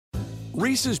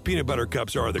Reese's peanut butter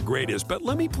cups are the greatest, but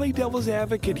let me play devil's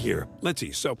advocate here. Let's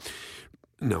see. So,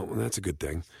 no, that's a good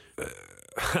thing.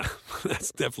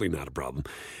 That's definitely not a problem.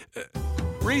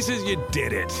 Reese's, you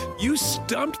did it. You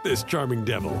stumped this charming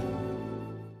devil.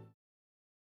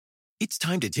 It's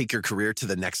time to take your career to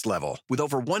the next level. With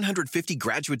over 150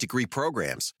 graduate degree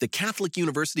programs, the Catholic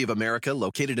University of America,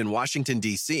 located in Washington,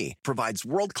 D.C., provides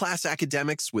world-class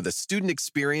academics with a student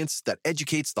experience that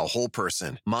educates the whole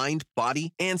person, mind,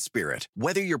 body, and spirit.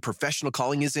 Whether your professional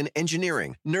calling is in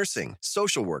engineering, nursing,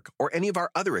 social work, or any of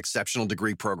our other exceptional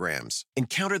degree programs,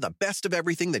 encounter the best of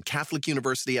everything that Catholic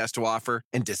University has to offer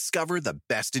and discover the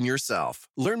best in yourself.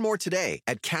 Learn more today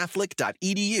at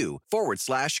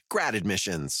catholic.edu/grad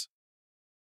admissions.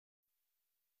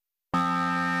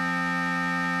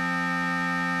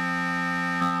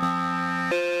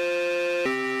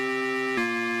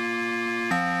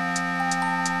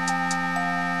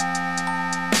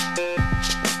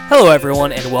 Hello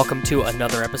everyone, and welcome to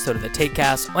another episode of the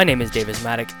TakeCast. My name is Davis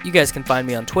Maddock. You guys can find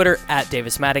me on Twitter at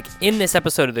Davis Maddock. In this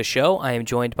episode of the show, I am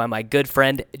joined by my good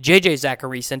friend JJ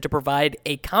Zachariason to provide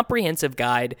a comprehensive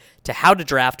guide to how to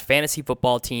draft fantasy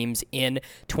football teams in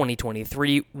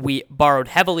 2023. We borrowed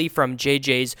heavily from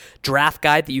JJ's draft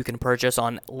guide that you can purchase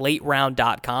on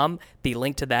lateround.com. The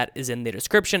link to that is in the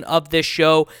description of this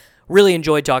show. Really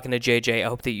enjoyed talking to JJ. I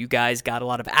hope that you guys got a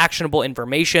lot of actionable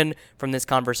information from this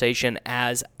conversation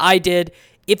as I did.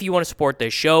 If you want to support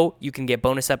this show, you can get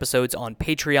bonus episodes on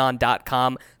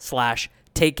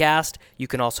patreon.com/takecast. You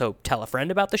can also tell a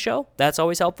friend about the show. That's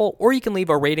always helpful. Or you can leave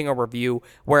a rating or review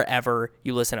wherever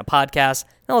you listen to podcasts.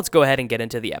 Now let's go ahead and get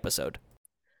into the episode.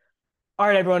 All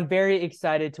right, everyone, very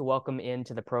excited to welcome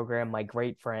into the program my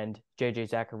great friend, JJ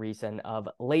Zachariason of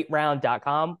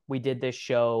lateround.com. We did this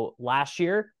show last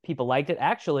year. People liked it.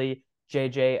 Actually,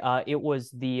 JJ, it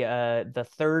was the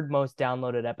third most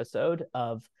downloaded episode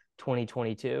of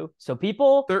 2022. So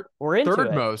people were into third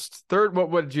it. Most. Third,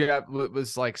 what did you have? It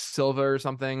was like Silva or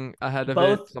something ahead of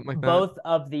Both, it? Something like both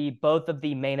of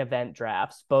the main event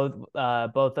drafts, both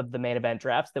of the main event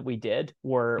drafts that we did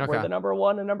were the number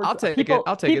one and number two. I'll take it.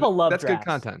 People love that's drafts.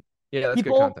 Good content. Yeah, that's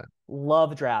people good content.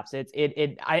 Love drafts.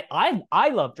 I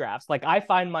love drafts. Like, I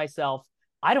find myself,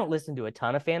 I don't listen to a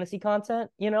ton of fantasy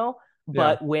content,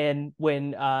 but when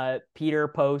Peter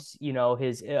posts,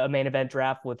 his main event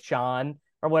draft with Sean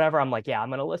or whatever, I'm like, yeah, I'm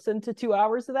going to listen to 2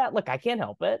 hours of that. Look, I can't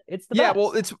help it. It's the best.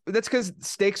 Well, that's because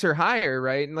stakes are higher,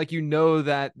 right? And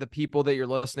that the people that you're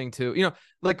listening to,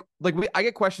 I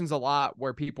get questions a lot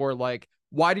where people are like,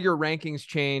 why do your rankings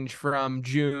change from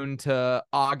June to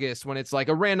August when it's like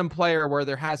a random player where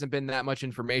there hasn't been that much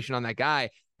information on that guy?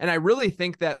 And I really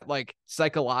think that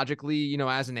psychologically,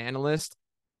 as an analyst,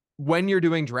 when you're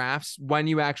doing drafts, when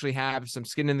you actually have some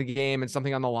skin in the game and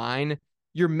something on the line,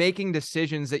 you're making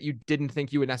decisions that you didn't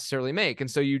think you would necessarily make. And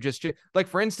so you just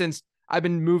for instance, I've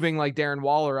been moving Darren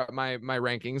Waller up my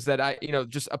rankings that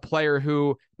just a player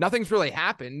who nothing's really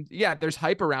happened. Yeah, there's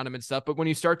hype around him and stuff. But when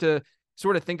you start to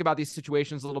sort of think about these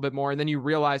situations a little bit more, and then you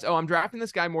realize, oh, I'm drafting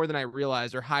this guy more than I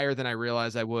realized or higher than I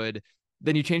realized I would,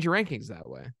 then you change your rankings that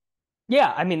way.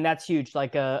 Yeah, I mean, that's huge.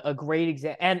 Like a great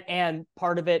example. And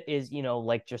part of it is,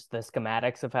 just the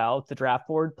schematics of how the draft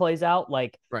board plays out.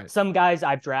 Some guys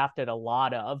I've drafted a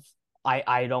lot of,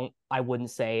 I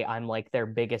wouldn't say I'm their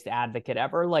biggest advocate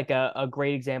ever. A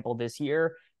great example this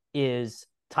year is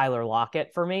Tyler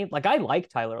Lockett for me. I like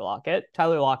Tyler Lockett.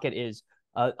 Tyler Lockett is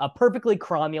a perfectly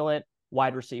cromulent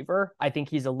wide receiver. I think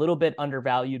he's a little bit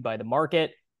undervalued by the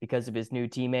market because of his new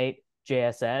teammate,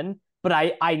 JSN.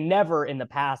 But I never in the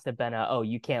past have been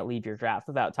you can't leave your draft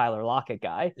without Tyler Lockett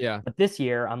guy. Yeah. But this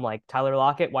year I'm like, Tyler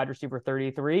Lockett, wide receiver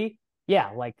 33.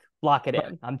 Yeah, lock it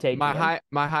in. I'm taking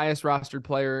my highest rostered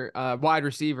player, wide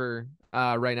receiver,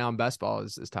 right now in best ball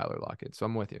is Tyler Lockett. So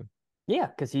I'm with you. Yeah,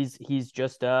 because he's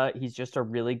just a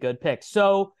really good pick.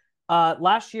 So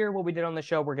last year, what we did on the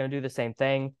show, we're gonna do the same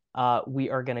thing. We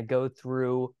are gonna go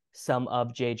through some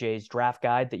of JJ's draft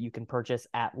guide that you can purchase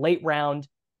at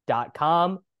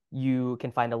lateround.com. You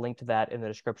can find a link to that in the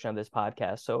description of this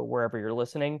podcast. So wherever you're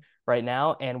listening right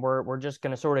now, and we're just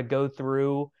going to sort of go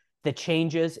through the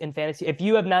changes in fantasy. If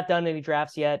you have not done any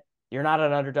drafts yet, you're not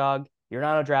an underdog, you're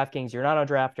not on DraftKings, you're not on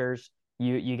Drafters,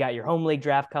 you got your home league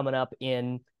draft coming up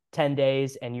in 10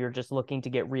 days, and you're just looking to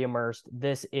get reimmersed,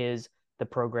 this is the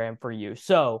program for you.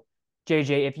 So,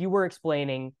 JJ, if you were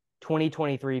explaining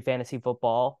 2023 fantasy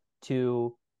football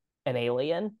to an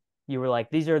alien, you were like,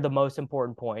 these are the most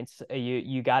important points.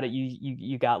 You got it.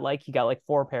 You got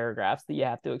 4 paragraphs that you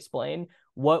have to explain.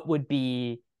 What would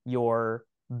be your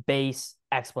base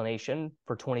explanation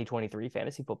for 2023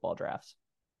 fantasy football drafts?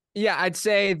 Yeah, I'd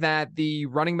say that the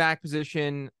running back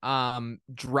position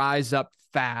dries up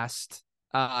fast.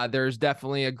 There's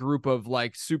definitely a group of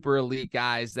like super elite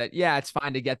guys that, yeah, it's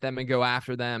fine to get them and go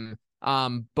after them.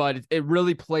 But it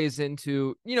really plays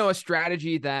into, a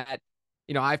strategy that,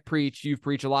 I've preached, you've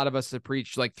preached, a lot of us have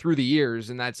preached like through the years,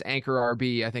 and that's anchor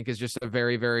RB. I think is just a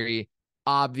very, very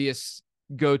obvious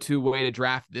go-to way to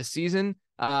draft this season.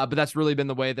 But that's really been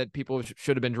the way that people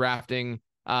should have been drafting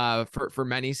for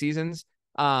many seasons.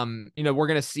 We're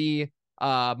going to see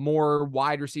more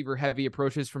wide receiver heavy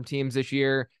approaches from teams this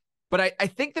year. But I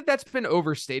think that that's been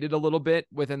overstated a little bit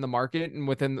within the market and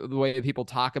within the way that people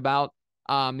talk about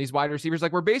these wide receivers.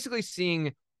 Like, we're basically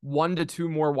seeing 1 to 2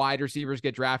 more wide receivers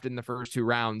get drafted in the first 2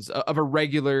 rounds of a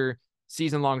regular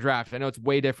season-long draft. I know it's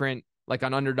way different like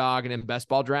on Underdog and in best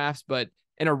ball drafts, but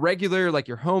in a regular, like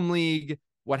your home league,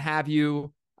 what have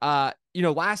you,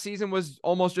 last season was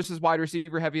almost just as wide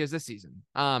receiver heavy as this season.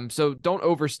 So don't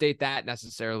overstate that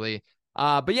necessarily.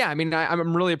 But yeah, I mean,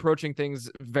 I'm really approaching things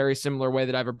very similar way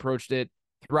that I've approached it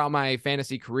throughout my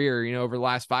fantasy career, over the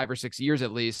last 5 or 6 years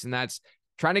at least. And that's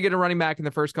trying to get a running back in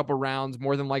the first couple rounds,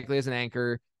 more than likely as an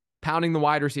anchor, pounding the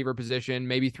wide receiver position,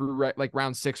 maybe through like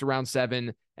round 6 or round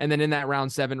 7. And then in that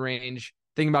round 7 range,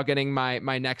 thinking about getting my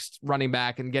next running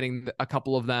back and getting a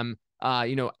couple of them,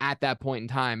 at that point in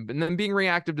time, and then being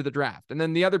reactive to the draft. And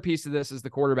then the other piece of this is the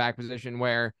quarterback position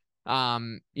where,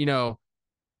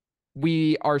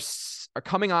 we are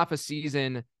coming off a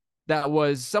season that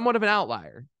was somewhat of an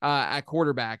outlier at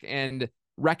quarterback, and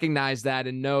recognize that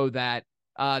and know that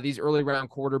these early round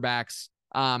quarterbacks,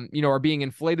 are being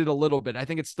inflated a little bit. I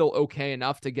think it's still okay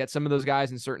enough to get some of those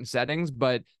guys in certain settings,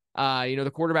 but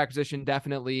the quarterback position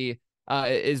definitely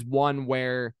is one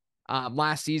where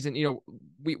last season,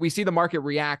 we see the market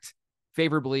react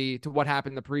favorably to what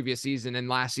happened the previous season, and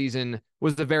last season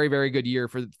was a very, very good year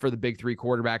for the big 3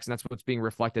 quarterbacks, and that's what's being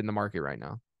reflected in the market right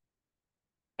now.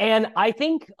 And I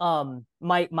think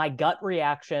my gut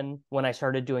reaction when I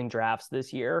started doing drafts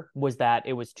this year was that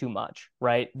it was too much,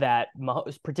 right? That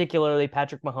particularly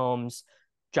Patrick Mahomes,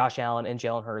 Josh Allen, and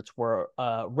Jalen Hurts were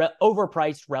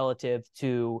overpriced relative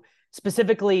to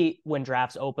specifically when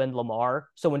drafts opened Lamar.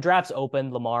 So when drafts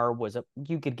opened, Lamar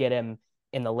you could get him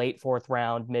in the late 4th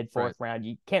round, mid 4th round.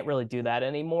 You can't really do that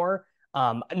anymore.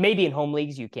 Maybe in home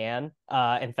leagues you can.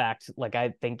 In fact, like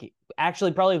I think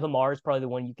actually probably Lamar is probably the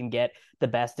one you can get the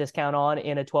best discount on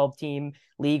in a 12-team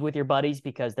league with your buddies,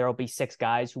 because there'll be 6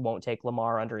 guys who won't take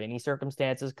Lamar under any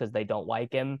circumstances because they don't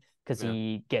like him because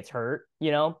he gets hurt.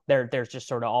 There's just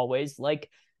sort of always like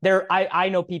I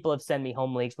know people have sent me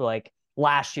home leagues where like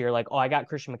last year, like, oh, I got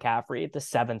Christian McCaffrey at the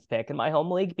 7th pick in my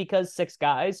home league because 6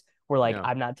 guys were like,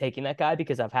 I'm not taking that guy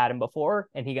because I've had him before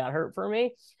and he got hurt for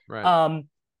me. Right.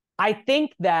 I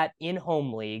think that in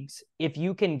home leagues, if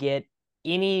you can get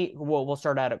we'll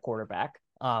start out at quarterback.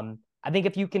 I think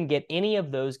if you can get any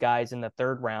of those guys in the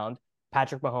 3rd round,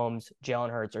 Patrick Mahomes, Jalen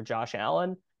Hurts, or Josh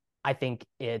Allen, I think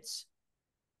it's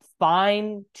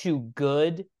fine to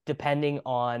good, depending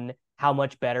on how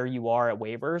much better you are at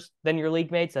waivers than your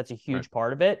league mates. That's a huge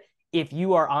part of it. If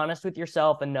you are honest with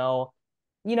yourself and know,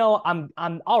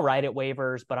 I'm all right at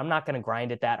waivers, but I'm not going to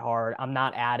grind it that hard. I'm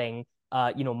not adding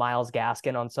Myles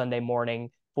Gaskin on Sunday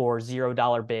morning for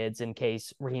 $0 bids in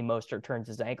case Raheem Mostert turns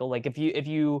his ankle. Like if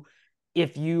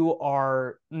you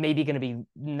are maybe going to be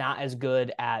not as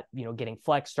good at, getting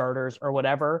flex starters or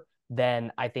whatever,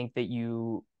 then I think that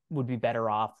you would be better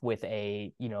off with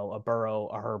a Burrow,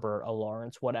 a Herbert, a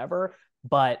Lawrence, whatever.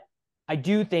 But I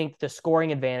do think the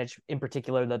scoring advantage in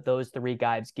particular that those 3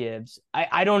 guys gives,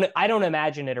 I don't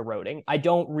imagine it eroding. I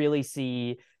don't really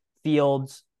see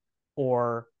Fields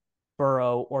or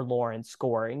Burrow or Lawrence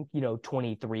scoring,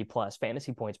 23 plus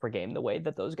fantasy points per game the way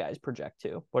that those guys project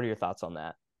to. What are your thoughts on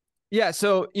that? Yeah.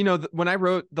 So, when I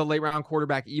wrote the late round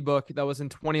quarterback ebook, that was in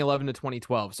 2011 to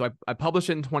 2012. So I published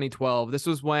it in 2012. This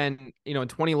was when, in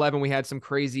 2011, we had some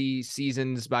crazy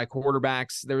seasons by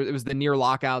quarterbacks. It was the near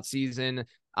lockout season.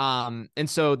 And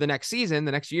so the next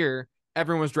year,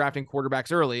 everyone was drafting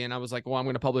quarterbacks early. And I was like, well, I'm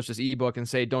going to publish this ebook and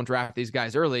say, don't draft these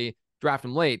guys early, draft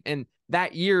them late. And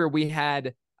that year we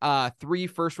had 3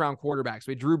 first-round quarterbacks.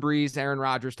 We had Drew Brees, Aaron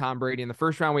Rodgers, Tom Brady. In the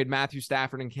first round, we had Matthew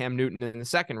Stafford and Cam Newton in the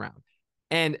second round.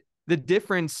 And the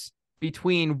difference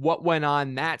between what went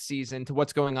on that season to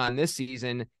what's going on this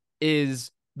season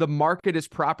is the market is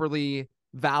properly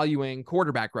valuing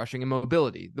quarterback rushing and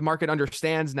mobility. The market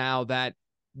understands now that,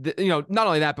 not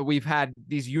only that, but we've had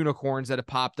these unicorns that have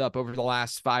popped up over the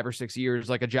last 5 or 6 years,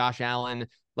 like a Josh Allen,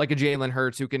 like a Jalen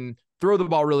Hurts, who can throw the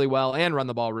ball really well and run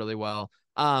the ball really well.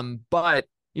 But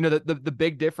the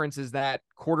big difference is that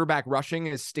quarterback rushing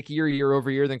is stickier year over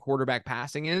year than quarterback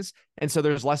passing is. And so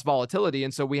there's less volatility.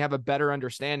 And so we have a better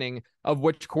understanding of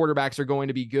which quarterbacks are going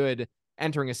to be good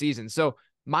entering a season. So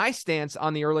my stance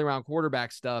on the early round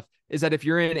quarterback stuff is that if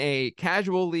you're in a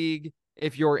casual league,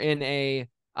 if you're in a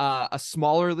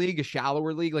smaller league, a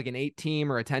shallower league, like an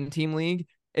 8-team or a 10-team league,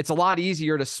 it's a lot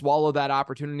easier to swallow that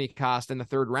opportunity cost in the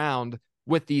third round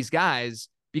with these guys,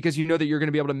 because you know that you're going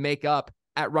to be able to make up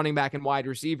at running back and wide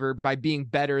receiver by being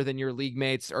better than your league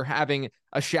mates or having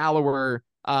a shallower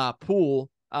pool,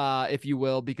 if you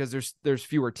will, because there's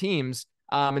fewer teams.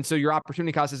 And so your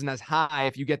opportunity cost isn't as high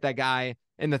if you get that guy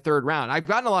in the third round. I've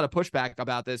gotten a lot of pushback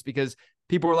about this because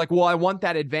people are like, well, I want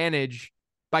that advantage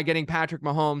by getting Patrick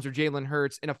Mahomes or Jalen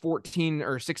Hurts in a 14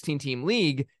 or 16 team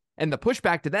league. And the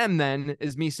pushback to them then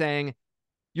is me saying,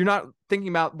 you're not thinking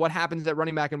about what happens at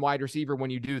running back and wide receiver when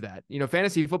you do that.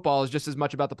 Fantasy football is just as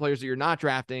much about the players that you're not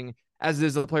drafting as it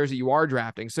is the players that you are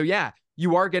drafting. So yeah,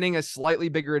 you are getting a slightly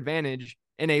bigger advantage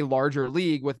in a larger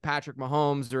league with Patrick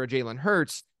Mahomes or a Jalen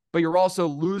Hurts, but you're also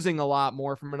losing a lot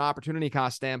more from an opportunity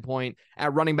cost standpoint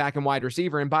at running back and wide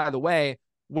receiver. And by the way,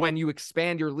 when you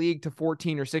expand your league to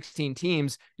 14 or 16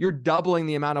 teams, you're doubling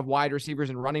the amount of wide receivers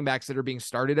and running backs that are being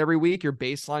started every week. Your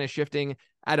baseline is shifting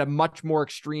at a much more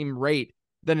extreme rate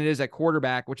than it is at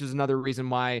quarterback, which is another reason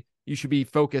why you should be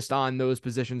focused on those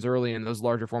positions early in those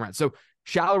larger formats. So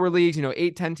shallower leagues,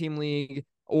 8, 10 team league,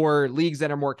 or leagues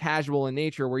that are more casual in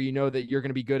nature, where you know that you're going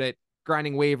to be good at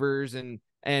grinding waivers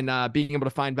and being able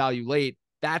to find value late.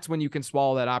 That's when you can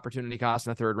swallow that opportunity cost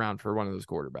in the third round for one of those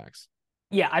quarterbacks.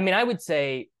 Yeah, I mean, I would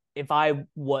say if I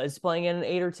was playing in an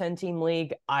 8 or 10 team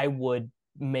league, I would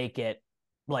make it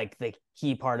like the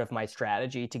key part of my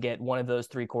strategy to get one of those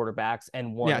 3 quarterbacks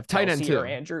and one of tight end Kelsey too, or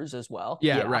Andrews as well.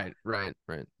 Yeah, right.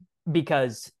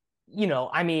 Because,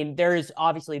 I mean, there's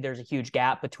a huge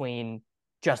gap between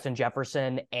Justin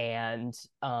Jefferson and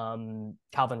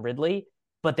Calvin Ridley,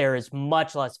 but there is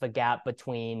much less of a gap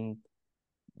between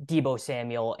Deebo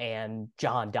Samuel and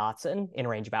Jahan Dotson in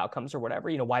range of outcomes or whatever.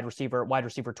 Wide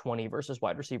receiver 20 versus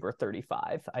wide receiver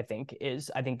 35, I think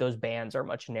those bands are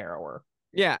much narrower.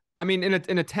 Yeah, I mean, in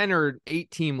a 10 or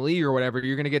 8 team league or whatever,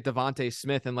 you're going to get Devontae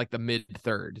Smith in like the mid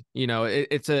third.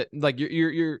 It's a like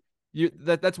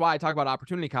that's why I talk about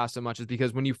opportunity cost so much, is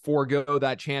because when you forego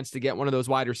that chance to get one of those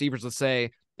wide receivers, let's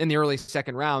say in the early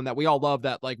second round, that we all love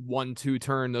that like 1-2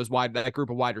 turn, that group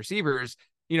of wide receivers,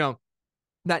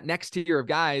 that next tier of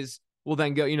guys will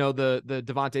then go, the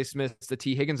Devontae Smiths, the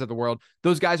T Higgins of the world.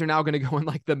 Those guys are now going to go in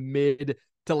like the mid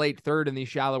to late third in these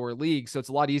shallower leagues. So it's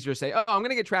a lot easier to say, oh, I'm going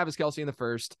to get Travis Kelce in the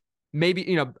first.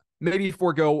 Maybe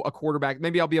forego a quarterback.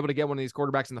 Maybe I'll be able to get one of these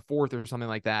quarterbacks in the fourth or something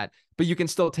like that. But you can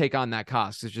still take on that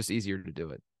cost. It's just easier to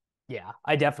do it. Yeah,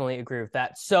 I definitely agree with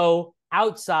that. So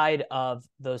outside of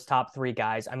those top 3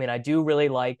 guys, I mean, I do really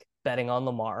like betting on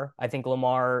Lamar. I think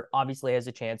Lamar obviously has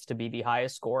a chance to be the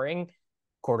highest scoring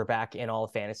quarterback in all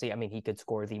of fantasy. I mean, he could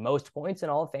score the most points in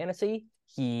all of fantasy.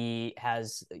 He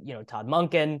has, Todd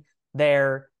Monken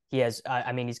there. He has,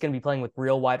 he's going to be playing with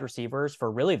real wide receivers for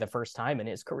really the first time in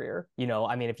his career.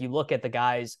 If you look at the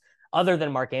guys other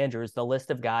than Mark Andrews, the list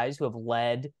of guys who have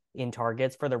led in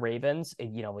targets for the Ravens,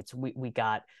 we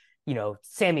got,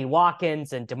 Sammy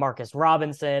Watkins and Demarcus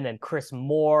Robinson and Chris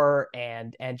Moore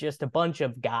and just a bunch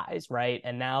of guys, right?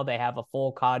 And now they have a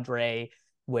full cadre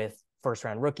with first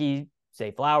round rookie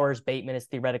Zay Flowers. Bateman is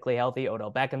theoretically healthy.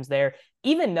 Odell Beckham's there.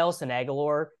 Even Nelson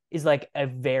Aguilar is like a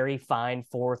very fine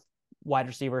 4th wide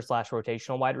receiver /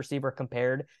 rotational wide receiver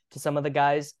compared to some of the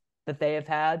guys that they have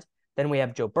had. Then we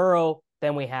have Joe Burrow.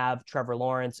 Then we have Trevor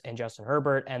Lawrence and Justin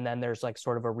Herbert. And then there's like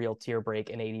sort of a real tier break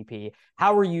in ADP.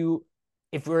 How are you,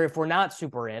 if we're not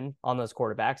super in on those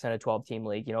quarterbacks in a 12 team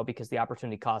league, because the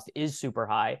opportunity cost is super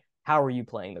high, how are you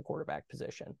playing the quarterback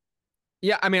position?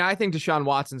 Yeah, I mean, I think Deshaun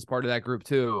Watson's part of that group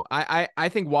too. I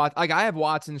think I have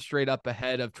Watson straight up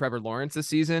ahead of Trevor Lawrence this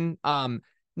season.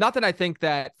 Not that I think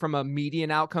that from a median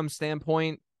outcome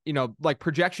standpoint, like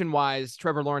projection wise,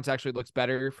 Trevor Lawrence actually looks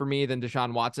better for me than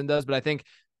Deshaun Watson does. But I think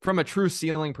from a true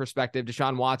ceiling perspective,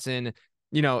 Deshaun Watson,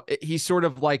 he's sort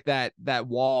of like that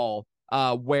wall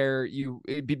where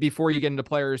before you get into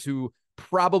players who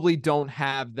probably don't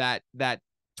have that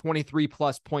 23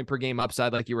 plus point per game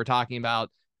upside like you were talking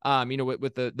about.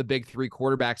 With the big 3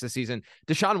 quarterbacks this season.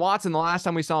 Deshaun Watson, the last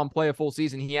time we saw him play a full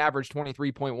season, he averaged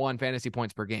 23.1 fantasy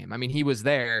points per game. I mean, he was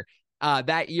there.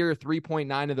 That year,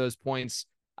 3.9 of those points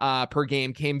per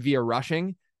game came via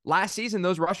rushing. Last season,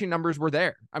 those rushing numbers were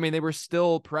there. I mean, they were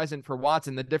still present for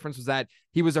Watson. The difference was that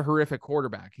he was a horrific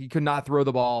quarterback. He could not throw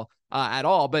the ball at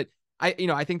all. But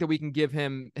I think that we can give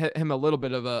him a little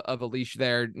bit of a leash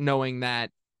there, knowing that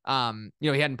He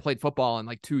hadn't played football in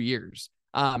like 2 years.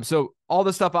 So all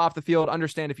the stuff off the field,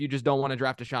 understand if you just don't want to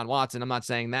draft Deshaun Watson. I'm not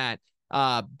saying that.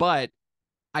 But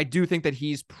I do think that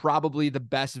he's probably the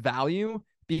best value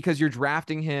because you're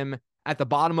drafting him at the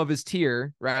bottom of his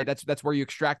tier, right? That's where you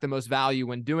extract the most value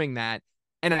when doing that.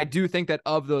 And I do think that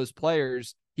of those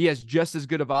players, he has just as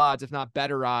good of odds, if not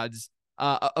better odds,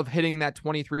 of hitting that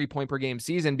 23 point per game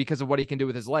season because of what he can do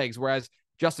with his legs. Whereas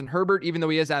Justin Herbert, even though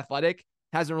he is athletic,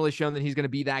 hasn't really shown that he's going to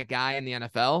be that guy in the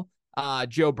NFL.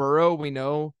 Joe Burrow, we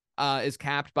know, is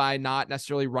capped by not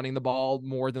necessarily running the ball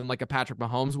more than like a Patrick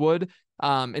Mahomes would.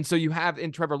 And so you have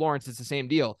in Trevor Lawrence, it's the same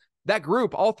deal. That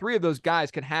group, all three of those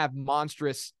guys can have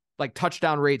monstrous like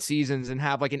touchdown rate seasons and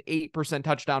have like an 8%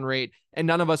 touchdown rate. And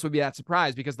none of us would be that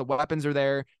surprised because the weapons are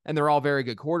there and they're all very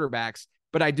good quarterbacks.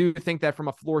 But I do think that from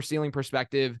a floor ceiling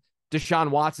perspective, Deshaun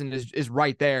Watson is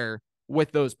right there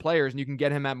with those players and you can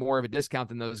get him at more of a discount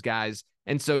than those guys.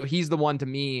 And so he's the one to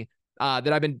me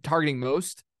that I've been targeting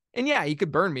most. And yeah, he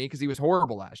could burn me because he was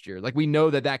horrible last year. Like we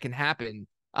know that can happen.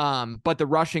 But the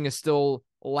rushing is still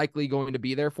likely going to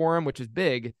be there for him, which is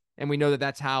big. And we know that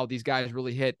that's how these guys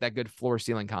really hit that good floor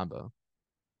ceiling combo.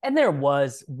 And there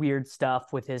was weird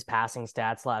stuff with his passing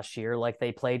stats last year. Like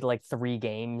they played like 3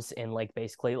 games in like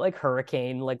basically like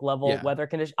hurricane like level weather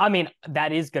conditions. I mean,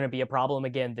 that is going to be a problem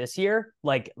again this year.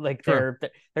 Like sure.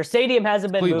 their stadium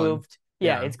hasn't been moved.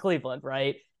 Yeah, it's Cleveland,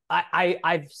 right?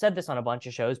 I've said this on a bunch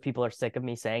of shows. People are sick of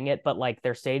me saying it, but like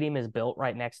their stadium is built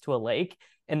right next to a lake,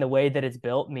 and the way that it's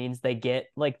built means they get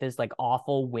like this like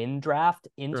awful wind draft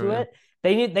into it.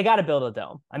 They got to build a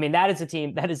dome. I mean, that is a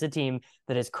team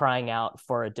that is crying out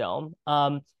for a dome.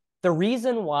 The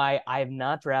reason why I have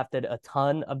not drafted a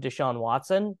ton of Deshaun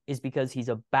Watson is because he's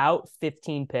about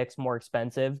 15 picks more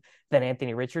expensive than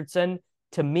Anthony Richardson.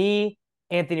 To me,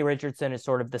 Anthony Richardson is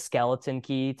sort of the skeleton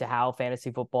key to how fantasy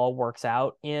football works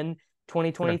out in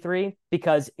 2023,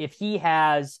 because if he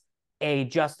has a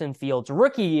Justin Fields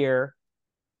rookie year,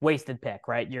 wasted pick,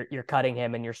 right? You're cutting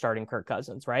him and you're starting Kirk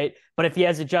Cousins, right? But if he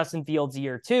has a Justin Fields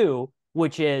year 2,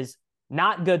 which is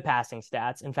not good passing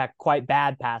stats, in fact, quite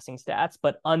bad passing stats,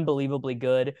 but unbelievably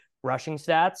good rushing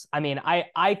stats. I mean,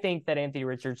 I think that Anthony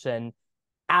Richardson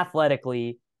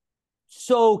athletically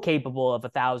so capable of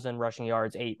 1,000 rushing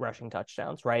yards, 8 rushing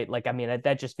touchdowns, right? Like, I mean,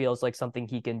 that just feels like something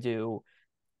he can do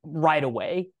right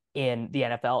away in the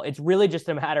NFL. It's really just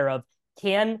a matter of,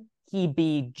 can he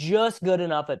be just good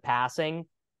enough at passing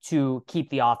to keep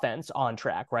the offense on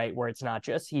track, right? Where it's not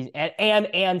just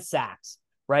and sacks,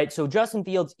 right? So Justin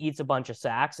Fields eats a bunch of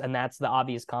sacks, and that's the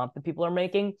obvious comp that people are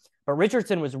making. But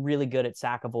Richardson was really good at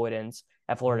sack avoidance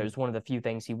at Florida. It was one of the few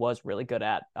things he was really good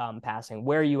at passing.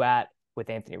 Where are you at with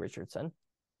Anthony Richardson?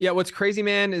 Yeah, what's crazy,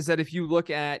 man, is that if you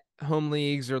look at home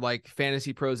leagues or like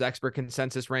Fantasy Pros expert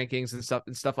consensus rankings and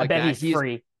stuff like that, he's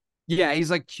free. Yeah,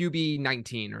 he's like QB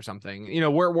 19 or something.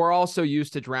 We're also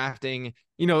used to drafting,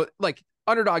 like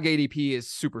underdog ADP is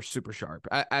super, super sharp,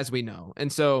 as we know.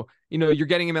 And so, you're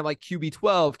getting him at like QB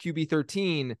 12, QB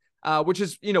 13, which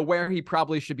is, where he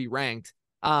probably should be ranked.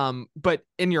 But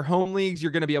in your home leagues,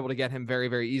 you're going to be able to get him very,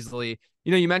 very easily.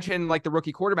 You mentioned like the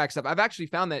rookie quarterback stuff. I've actually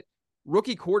found that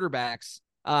rookie quarterbacks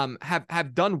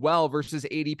have done well versus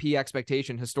ADP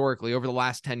expectation historically over the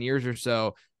last 10 years or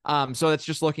so. So that's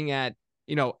just looking at,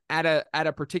 at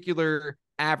a particular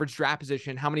average draft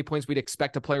position, how many points we'd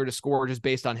expect a player to score just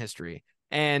based on history.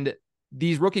 And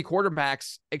these rookie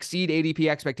quarterbacks exceed ADP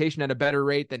expectation at a better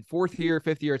rate than 4th year,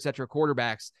 5th year, et cetera,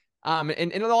 quarterbacks. And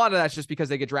a lot of that's just because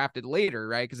they get drafted later,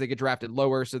 right? Because they get drafted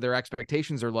lower, so their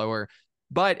expectations are lower.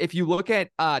 But if you look at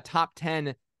top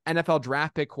 10 NFL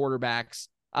draft pick quarterbacks,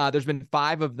 there's been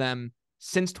 5 of them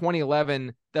since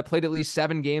 2011 that played at least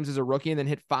 7 games as a rookie and then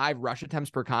hit 5 rush attempts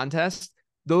per contest.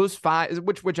 Those 5,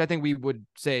 which I think we would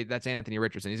say that's Anthony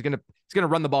Richardson. He's gonna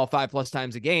run the ball 5+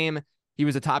 times a game. He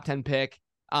was a top 10 pick,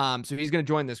 so he's gonna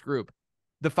join this group.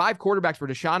 The 5 quarterbacks were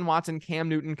Deshaun Watson, Cam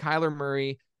Newton, Kyler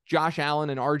Murray, Josh Allen,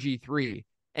 and RG3.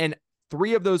 And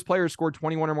 3 of those players scored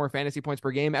 21 or more fantasy points per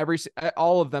game.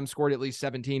 All of them scored at least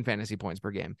 17 fantasy points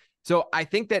per game. So I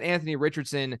think that Anthony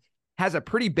Richardson has a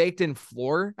pretty baked in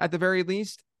floor at the very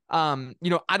least. I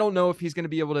don't know if he's going to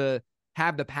be able to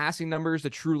have the passing numbers to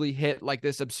truly hit like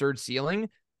this absurd ceiling.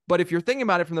 But if you're thinking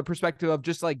about it from the perspective of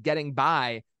just like getting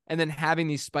by and then having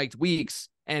these spiked weeks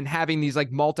and having these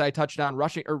like multi-touchdown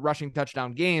rushing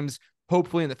touchdown games,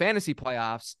 hopefully in the fantasy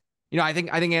playoffs, I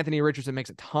think Anthony Richardson makes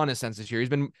a ton of sense this year. He's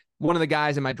been one of the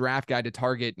guys in my draft guide to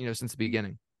target, since the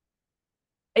beginning.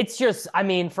 It's just, I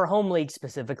mean, for home league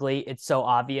specifically, it's so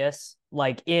obvious.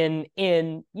 Like in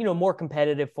more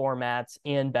competitive formats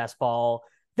in best ball,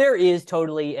 there is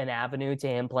totally an avenue to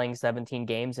him playing 17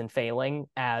 games and failing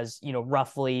as,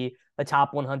 roughly a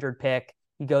top 100 pick.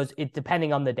 He goes, it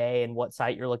depending on the day and what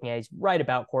site you're looking at, he's right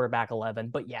about quarterback 11.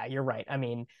 But yeah, you're right. I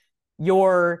mean,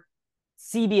 your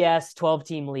CBS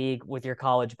 12-team league with your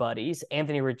college buddies,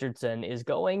 Anthony Richardson is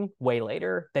going way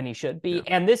later than he should be. Yeah.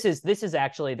 And this is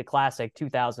actually the classic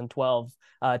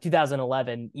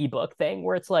 2011 ebook thing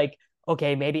where it's like,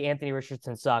 okay, maybe Anthony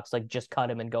Richardson sucks. Like, just cut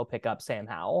him and go pick up Sam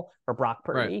Howell or Brock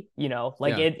Purdy.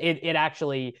 Right. It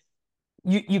actually,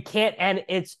 you can't. And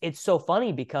it's so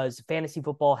funny because fantasy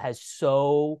football has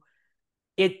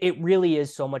it really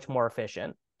is so much more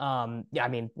efficient. 10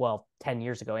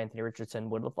 years ago, Anthony Richardson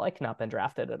would have not been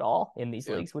drafted at all in these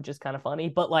leagues, which is kind of funny.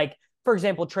 But for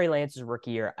example, Trey Lance's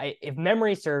rookie year, if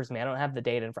memory serves me, I don't have the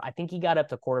data. I think he got up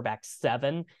to quarterback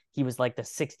 7. He was the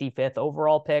 65th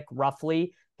overall pick,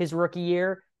 roughly, his rookie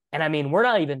year. And I mean, we're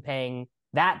not even paying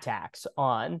that tax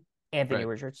on Anthony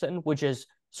Richardson, which is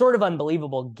sort of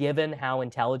unbelievable given how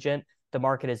intelligent the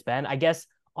market has been. I guess,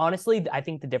 honestly, I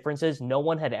think the difference is no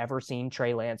one had ever seen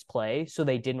Trey Lance play, so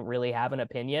they didn't really have an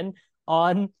opinion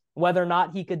on whether or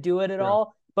not he could do it at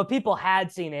all. But people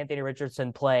had seen Anthony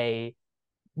Richardson play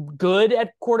good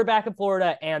at quarterback in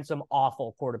Florida and some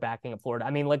awful quarterbacking in Florida.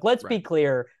 I mean, let's be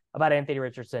clear about Anthony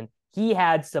Richardson. He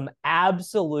had some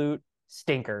absolute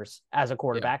stinkers as a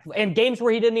quarterback and games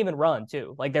where he didn't even run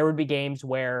too. There would be games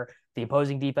where the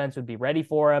opposing defense would be ready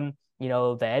for him.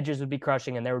 The edges would be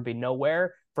crushing and there would be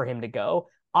nowhere for him to go.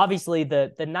 Obviously,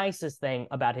 the nicest thing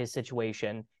about his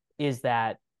situation is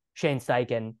that Shane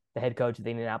Steichen, the head coach of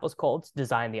the Indianapolis Colts,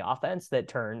 designed the offense that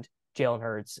turned Jalen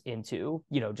Hurts into,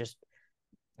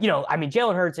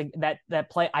 Jalen Hurts, that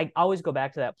play, I always go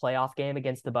back to that playoff game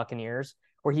against the Buccaneers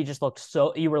where he just looked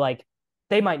you were like,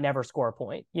 they might never score a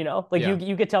point,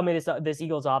 you could tell me this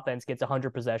Eagles offense gets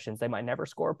 100 possessions. They might never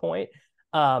score a point.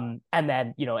 And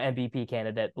then, MVP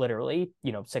candidate literally,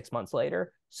 6 months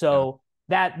later. So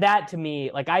that to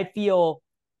me, I feel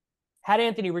had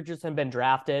Anthony Richardson been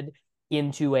drafted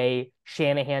into a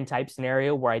Shanahan type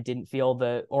scenario where I didn't feel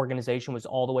the organization was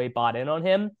all the way bought in on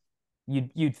him,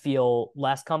 you'd feel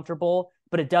less comfortable.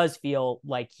 But it does feel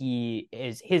like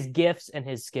his gifts and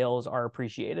his skills are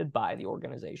appreciated by the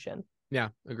organization. Yeah,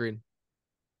 agreed.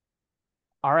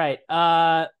 All right.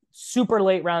 Super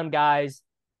late round guys.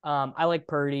 I like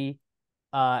Purdy,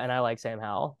 and I like Sam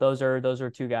Howell. Those are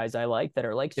two guys I like that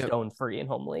are stone free in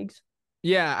home leagues.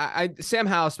 Yeah, I Sam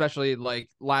Howell especially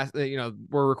last.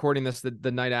 We're recording this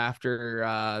the night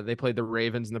after they played the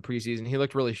Ravens in the preseason. He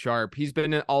looked really sharp. He's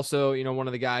been also one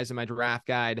of the guys in my draft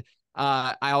guide.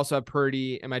 I also have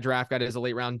Purdy in my draft guide as a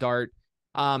late round dart.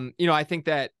 I think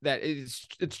that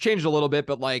it's changed a little bit,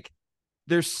 but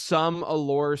there's some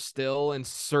allure still in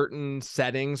certain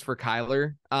settings for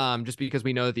Kyler, just because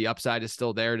we know that the upside is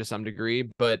still there to some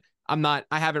degree, but I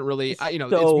haven't really,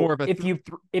 it's more of a,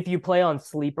 if you play on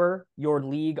sleeper, your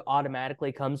league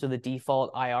automatically comes with a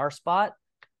default IR spot.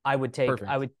 I would take,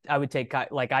 I would take,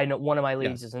 I know one of my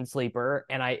leagues is in sleeper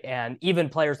and even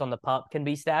players on the pup can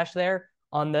be stashed there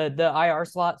on the IR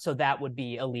slot. So that would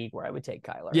be a league where I would take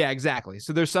Kyler. Yeah, exactly.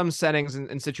 So there's some settings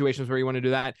and situations where you want to do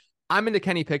that. I'm into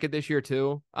Kenny Pickett this year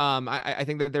too. I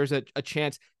think that there's a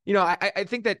chance, I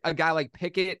think that a guy like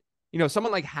Pickett,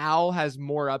 someone like Howell has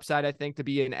more upside, I think, to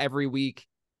be an every week,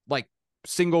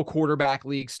 single quarterback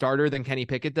league starter than Kenny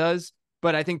Pickett does.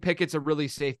 But I think Pickett's a really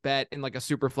safe bet in a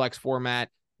super flex format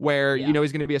where, he's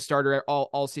going to be a starter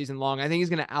all season long. I think he's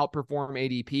going to outperform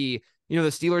ADP. The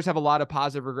Steelers have a lot of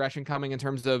positive regression coming in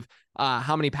terms of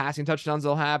how many passing touchdowns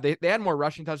they'll have. They had more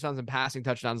rushing touchdowns than passing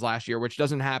touchdowns last year, which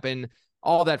doesn't happen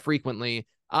all that frequently.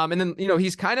 And then,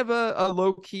 he's kind of a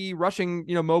low-key rushing,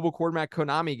 mobile quarterback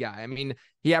Konami guy. I mean,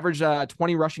 he averaged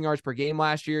 20 rushing yards per game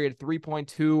last year. He had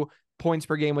 3.2 points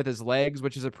per game with his legs,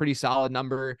 which is a pretty solid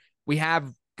number. We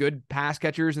have good pass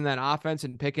catchers in that offense,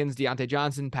 and Pickens, Deontay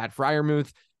Johnson, Pat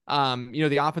Freiermuth.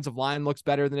 The offensive line looks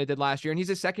better than it did last year, and he's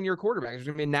a second-year quarterback. There's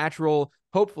going to be a natural,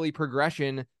 hopefully,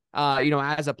 progression,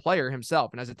 as a player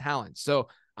himself and as a talent. So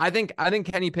I think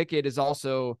Kenny Pickett is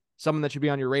also someone that should be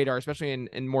on your radar, especially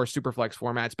in more super flex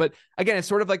formats. But again, it's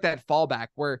sort of like that fallback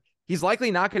where he's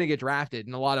likely not going to get drafted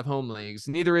in a lot of home leagues.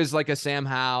 Neither is a Sam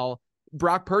Howell.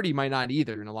 Brock Purdy might not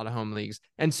either in a lot of home leagues.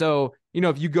 And so,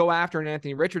 if you go after an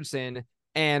Anthony Richardson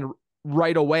and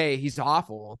right away he's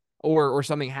awful or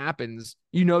something happens,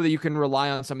 that you can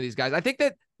rely on some of these guys. I think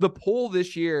that the pool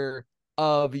this year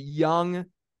of young,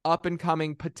 up and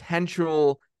coming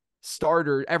potential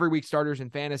every week starters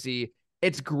in fantasy,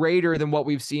 it's greater than what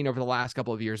we've seen over the last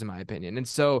couple of years, in my opinion. And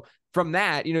so from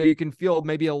that, you can feel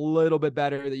maybe a little bit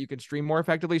better that you can stream more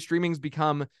effectively. Streaming's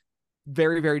become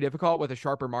very, very difficult with a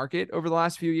sharper market over the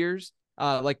last few years.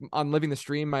 like on Living the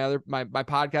Stream, my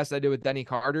podcast I did with Denny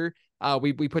Carter.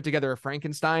 We put together a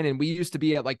Frankenstein, and we used to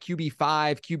be at like QB5,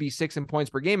 QB6 in points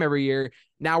per game every year.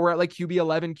 Now we're at like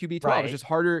QB11, QB12. Right. It's just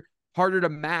harder to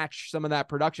match some of that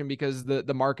production because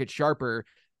the market's sharper.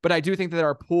 But I do think that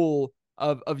our pool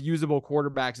of usable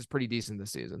quarterbacks is pretty decent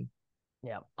this season.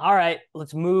 Yeah. All right.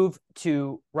 Let's move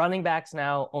to running backs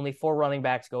now. Only 4 running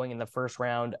backs going in the first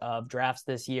round of drafts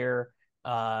this year.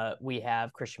 We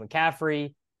have Christian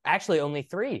McCaffrey. Actually, only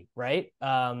 3, right?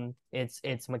 It's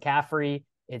McCaffrey,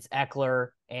 it's Eckler,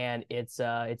 and it's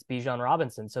Bijan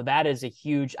Robinson. So that is a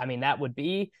huge. I mean, that would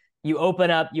be you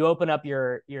open up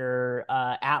your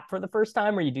app for the first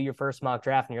time, or you do your first mock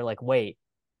draft, and you're like, wait,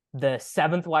 the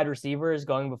 7th wide receiver is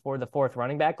going before the 4th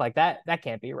running back. Like that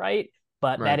can't be right.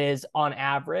 But Right. that is on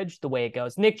average the way it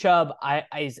goes. Nick Chubb,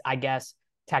 I guess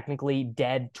technically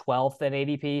dead 12th at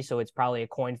ADP, so it's probably a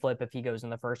coin flip if he goes in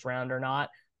the first round or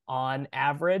not on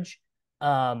average.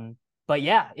 But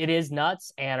yeah, it is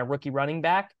nuts. And a rookie running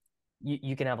back,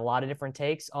 you can have a lot of different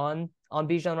takes on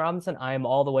Bijan Robinson. I am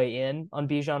all the way in on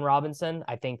Bijan Robinson.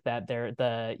 I think that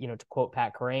to quote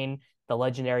Pat Kerrane, the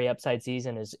legendary upside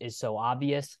season is so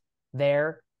obvious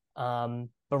there.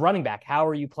 But running back, how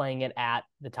are you playing it at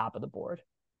the top of the board?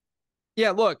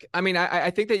 Yeah, look, I mean, I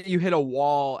think that you hit a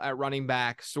wall at running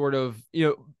back, sort of,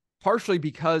 partially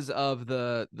because of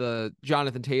the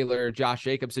Jonathan Taylor, Josh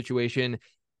Jacobs situation.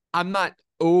 I'm not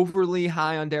overly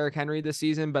high on Derrick Henry this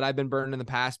season, but I've been burned in the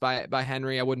past by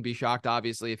Henry. I wouldn't be shocked,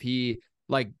 obviously, if he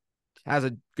has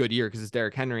a good year because it's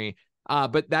Derrick Henry.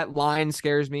 But that line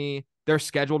scares me. Their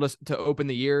schedule to open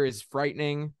the year is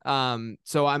frightening.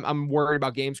 So I'm worried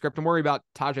about game script. I'm worried about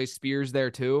Tajay Spears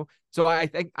there too. So I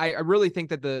really think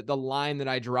that the line that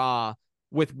I draw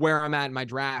with where I'm at in my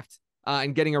draft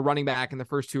and getting a running back in the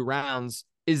first 2 rounds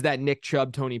is that Nick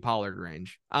Chubb, Tony Pollard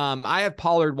range. I have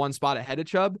Pollard 1 spot ahead of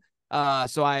Chubb.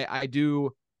 So I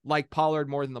do like Pollard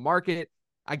more than the market.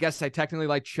 I guess I technically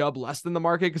like Chubb less than the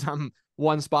market because I'm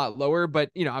 1 spot lower,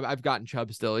 but I've gotten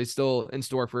Chubb still. He's still in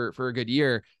store for a good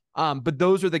year. But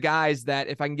those are the guys that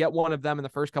if I can get one of them in the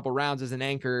first couple rounds as an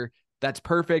anchor, that's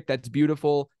perfect. That's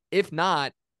beautiful. If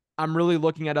not, I'm really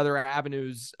looking at other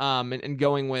avenues and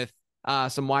going with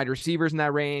some wide receivers in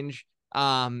that range.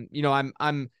 I'm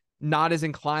not as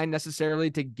inclined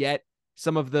necessarily to get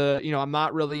some of the, I'm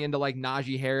not really into like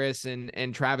Najee Harris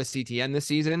and Travis Etienne this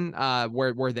season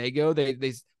where they go.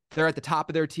 They're at the top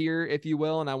of their tier, if you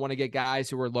will. And I want to get guys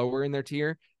who are lower in their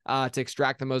tier to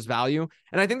extract the most value.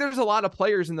 And I think there's a lot of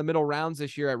players in the middle rounds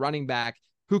this year at running back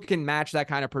who can match that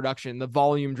kind of production, the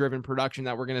volume driven production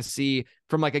that we're going to see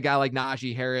from like a guy like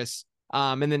Najee Harris.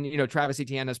 And then, Travis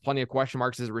Etienne has plenty of question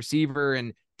marks as a receiver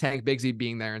and Tank Bigsby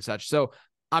being there and such. So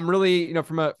I'm really,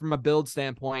 from a build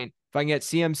standpoint, if I can get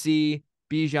CMC,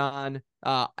 Bijan,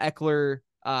 Eckler,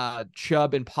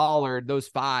 Chubb, and Pollard, those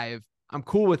 5, I'm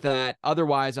cool with that.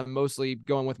 Otherwise, I'm mostly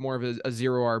going with more of a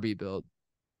 0 RB build.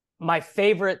 My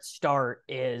favorite start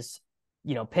is,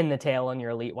 pin the tail on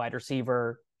your elite wide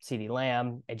receiver, CeeDee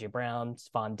Lamb, AJ Brown,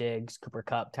 Stephon Diggs, Cooper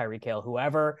Kupp, Tyreek Hill,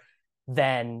 whoever,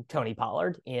 then Tony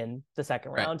Pollard in the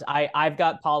second round. I've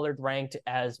got Pollard ranked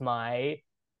as my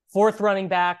 4th running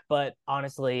back, but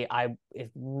honestly,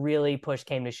 if really push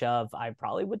came to shove, I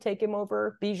probably would take him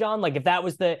over Bijan. Like if that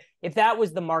was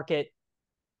the market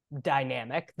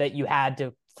dynamic that you had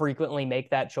to frequently make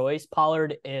that choice,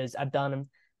 Pollard is, I've done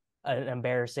an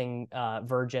embarrassing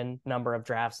virgin number of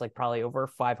drafts, like probably over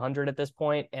 500 at this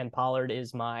point, and Pollard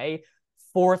is my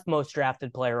 4th most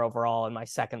drafted player overall and my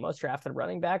 2nd most drafted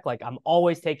running back. Like I'm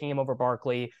always taking him over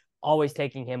Barkley, always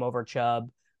taking him over Chubb.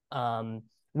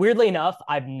 Weirdly enough,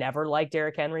 I've never liked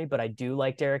Derrick Henry, but I do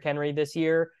like Derrick Henry this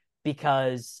year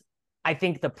because I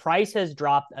think the price has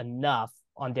dropped enough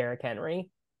on Derrick Henry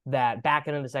that back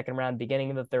into the 2nd round, beginning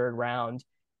of the 3rd round,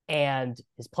 and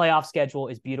his playoff schedule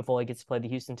is beautiful. He gets to play the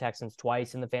Houston Texans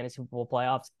twice in the fantasy football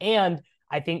playoffs. And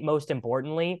I think most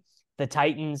importantly, the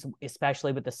Titans,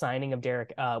 especially with the signing of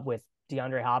with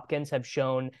DeAndre Hopkins, have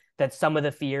shown that some of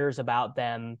the fears about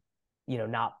them,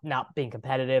 not being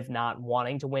competitive, not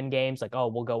wanting to win games, like, oh,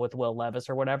 we'll go with Will Levis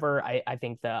or whatever. I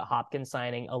think the Hopkins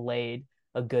signing allayed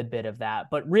a good bit of that.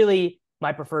 But really,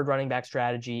 my preferred running back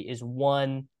strategy is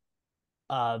one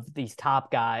of these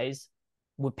top guys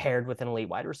paired with an elite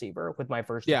wide receiver with my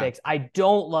first 2 picks. I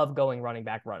don't love going running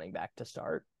back to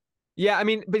start. Yeah, I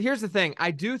mean, but here's the thing. I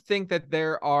do think that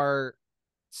there are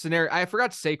scenarios. I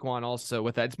forgot Saquon also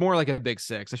with that. It's more like a big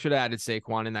 6. I should have added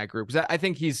Saquon in that group because I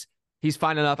think he's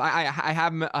fine enough. I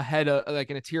have him ahead of, like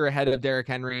in a tier ahead of Derrick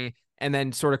Henry and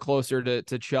then sort of closer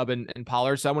to Chubb and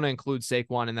Pollard. So I want to include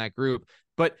Saquon in that group.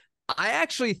 But I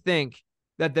actually think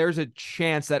that there's a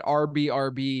chance that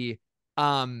RB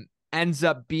ends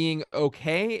up being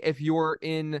okay if you're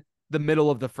in the middle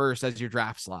of the first as your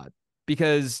draft slot.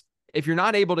 Because if you're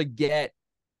not able to get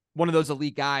one of those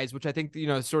elite guys, which I think,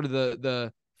 sort of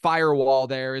the firewall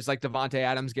there is like Devontae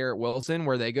Adams, Garrett Wilson,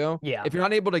 where they go. Yeah. If you're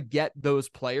not able to get those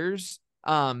players,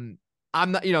 I'm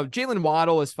not, Jalen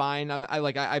Waddle is fine.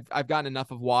 I've gotten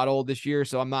enough of Waddle this year,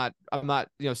 so I'm not,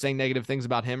 saying negative things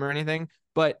about him or anything,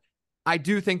 but I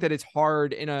do think that it's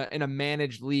hard in a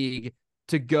managed league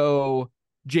to go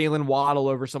Jalen Waddle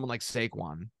over someone like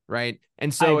Saquon, right?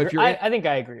 And so I think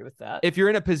I agree with that. If you're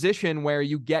in a position where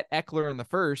you get Eckler in the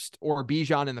first or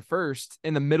Bijan in the first,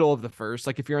 in the middle of the first,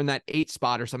 like if you're in that 8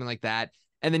 spot or something like that,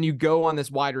 and then you go on this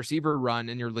wide receiver run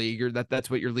in your league, or that's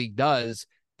what your league does,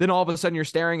 then all of a sudden you're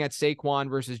staring at Saquon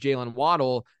versus Jalen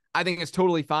Waddle. I think it's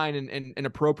totally fine and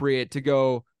appropriate to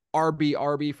go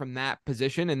RB from that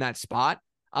position in that spot.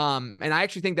 And I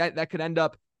actually think that could end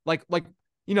up like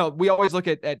we always look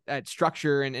at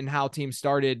structure and how teams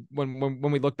started when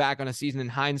we look back on a season in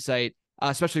hindsight,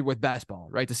 especially with best ball,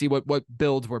 right? To see what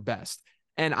builds were best.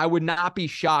 And I would not be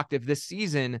shocked if this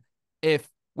season, if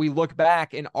we look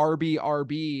back and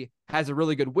RB has a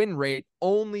really good win rate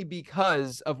only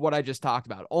because of what I just talked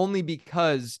about, only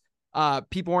because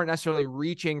people aren't necessarily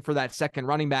reaching for that second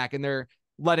running back and they're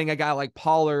letting a guy like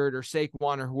Pollard or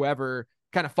Saquon or whoever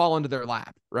kind of fall into their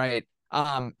lap, right?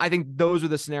 I think those are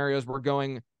the scenarios where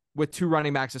going with 2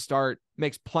 running backs to start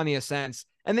makes plenty of sense.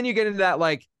 And then you get into that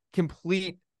like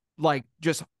complete, like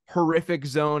just horrific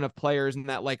zone of players in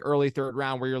that like early 3rd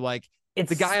round where you're like,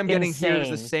 the guy I'm getting here is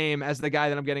the same as the guy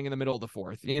that I'm getting in the middle of the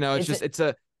 4th. It's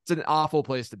an awful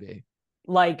place to be.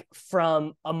 Like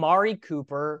from Amari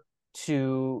Cooper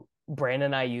to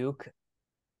Brandon Ayuk,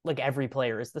 like every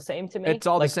player is the same to me. It's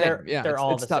all like the same. They're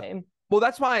all the same. Well,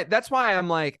 that's why I'm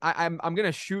like, I'm going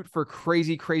to shoot for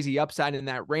crazy upside in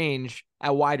that range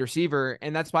at wide receiver.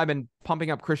 And that's why I've been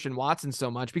pumping up Christian Watson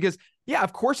so much because, yeah,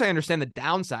 of course I understand the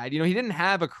downside. He didn't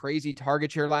have a crazy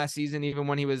target share last season, even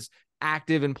when he was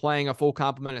active and playing a full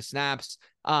complement of snaps.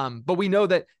 But we know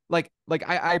that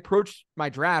I approach my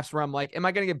drafts where I'm like, am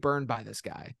I going to get burned by this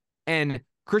guy? And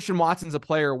Christian Watson's a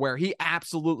player where he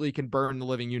absolutely can burn the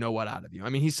living what out of you. I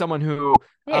mean, he's someone who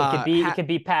it could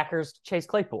be Packers Chase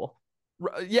Claypool.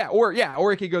 Or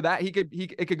it could go that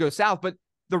it could go south. But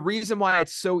the reason why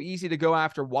it's so easy to go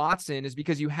after Watson is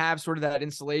because you have sort of that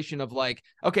insulation of like,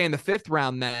 okay, in the 5th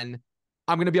round, then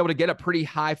I'm going to be able to get a pretty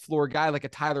high floor guy like a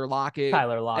Tyler Lockett.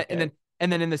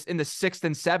 And then in the 6th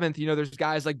and 7th, there's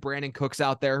guys like Brandon Cooks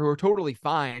out there who are totally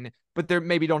fine, but they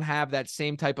maybe don't have that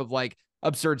same type of like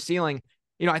absurd ceiling.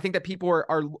 I think that people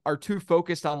are too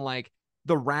focused on like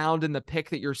the round and the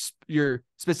pick that you're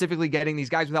specifically getting these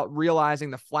guys without realizing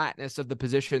the flatness of the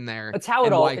position there. It's how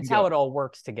it all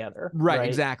works together. Right.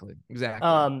 Exactly.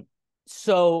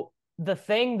 So the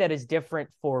thing that is different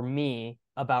for me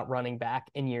about running back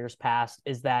in years past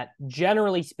is that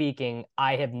generally speaking,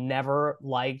 I have never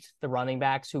liked the running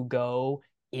backs who go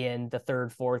in the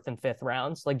 3rd, 4th, and 5th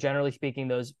rounds. Like generally speaking,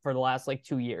 those for the last like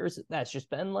 2 years, that's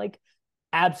just been like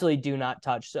absolutely do not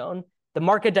touch zone. The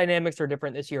market dynamics are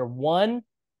different this year. One,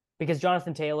 because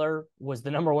Jonathan Taylor was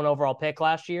the number 1 overall pick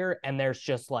last year, and there's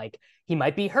just like, he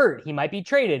might be hurt, he might be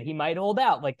traded, he might hold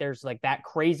out. Like there's like that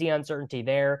crazy uncertainty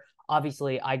there.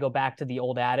 Obviously, I go back to the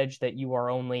old adage that you are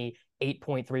only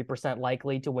 8.3%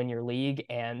 likely to win your league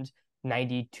and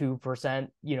 92%,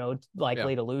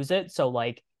 likely to lose it. So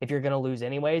like, if you're going to lose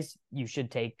anyways, you should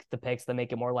take the picks that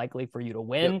make it more likely for you to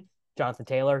win. Yep. Jonathan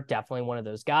Taylor, definitely one of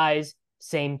those guys.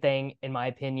 Same thing, in my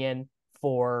opinion,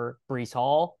 for Breece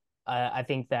Hall. I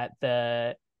think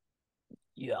that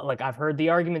I've heard the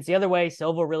arguments the other way.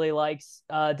 Silva really likes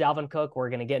Dalvin Cook. We're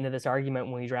going to get into this argument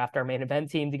when we draft our main event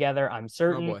team together, I'm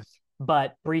certain. Oh boy.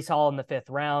 But Breece Hall in the 5th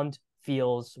round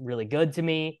feels really good to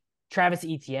me. Travis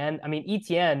Etienne. I mean,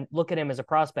 Etienne, look at him as a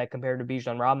prospect compared to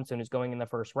Bijan Robinson, who's going in the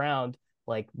 1st round,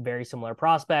 like very similar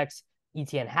prospects.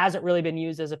 Etienne hasn't really been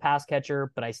used as a pass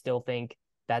catcher, but I still think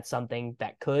that's something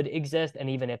that could exist.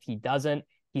 And even if he doesn't,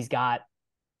 he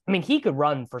could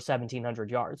run for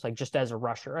 1,700 yards, like just as a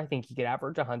rusher. I think he could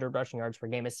average 100 rushing yards per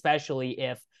game, especially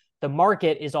if the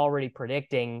market is already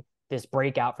predicting this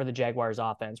breakout for the Jaguars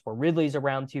offense, where Ridley's a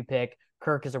round 2 pick,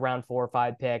 Kirk is a round 4 or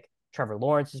 5 pick, Trevor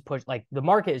Lawrence is pushed. Like the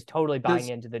market is totally buying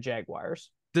into the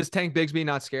Jaguars. Does Tank Bigsby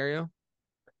not scare you?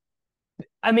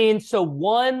 I mean, so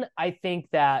one, I think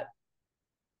that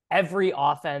every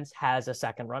offense has a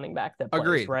second running back that plays,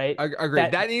 agreed, right?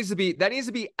 Agreed. That needs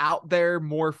to be out there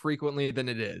more frequently than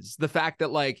it is. The fact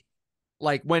that like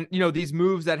when, these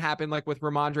moves that happen, like with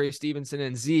Ramondre Stevenson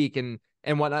and Zeke and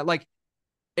whatnot, like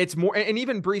it's more, and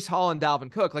even Breece Hall and Dalvin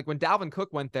Cook, like when Dalvin Cook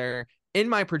went there in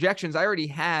my projections, I already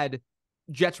had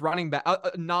Jets running back,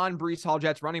 a non-Breece Hall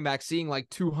Jets running back seeing like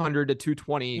 200 to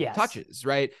 220 touches,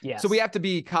 right? Yes. So we have to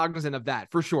be cognizant of that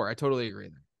for sure. I totally agree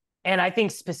there. And I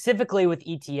think specifically with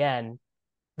ETN,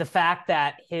 the fact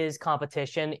that his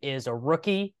competition is a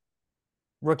rookie,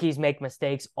 rookies make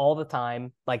mistakes all the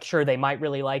time. Like, sure, they might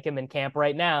really like him in camp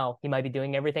right now. He might be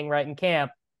doing everything right in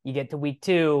camp. You get to week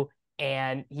 2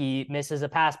 and he misses a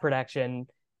pass protection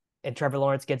and Trevor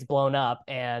Lawrence gets blown up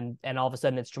and all of a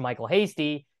sudden it's JaMychal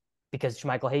Hasty because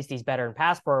JaMychal Hasty's better in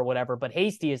pass pro or whatever, but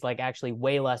Hasty is like actually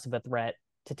way less of a threat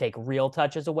to take real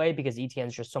touches away because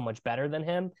ETN's just so much better than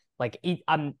him. Like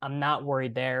I'm not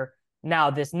worried there. Now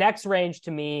this next range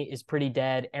to me is pretty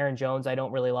dead. Aaron Jones I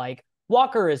don't really like.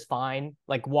 Walker is fine.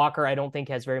 Like Walker I don't think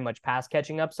has very much pass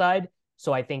catching upside,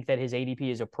 so I think that his ADP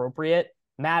is appropriate.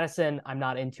 Madison I'm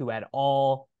not into at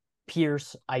all.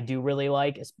 Pierce I do really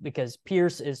like because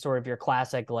Pierce is sort of your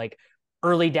classic like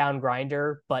early down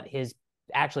grinder, but his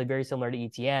actually very similar to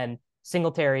ETN.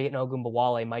 Singletary and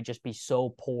Ogunbowale might just be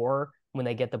so poor when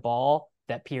they get the ball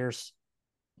that Pierce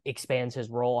expands his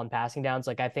role on passing downs.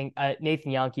 Like I think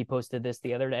Nathan Yonke posted this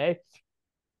the other day.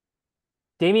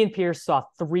 Dameon Pierce saw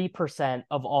 3%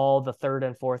 of all the 3rd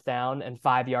and 4th down and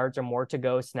 5 yards or more to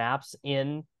go snaps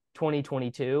in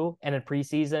 2022, and in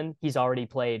preseason he's already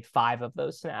played 5 of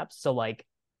those snaps. So like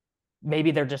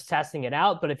maybe they're just testing it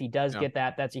out, but if he does get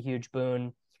that, that's a huge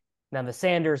boon. Now the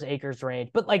Sanders Akers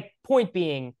range, but like point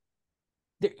being,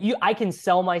 I can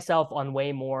sell myself on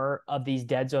way more of these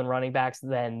dead zone running backs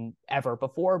than ever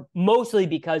before, mostly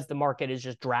because the market is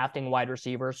just drafting wide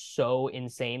receivers so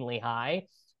insanely high.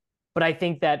 But I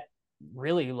think that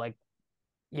really like,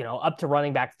 you know, up to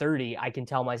running back 30, I can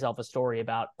tell myself a story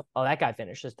about, oh, that guy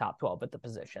finishes top 12 at the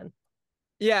position.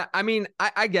 Yeah, I mean,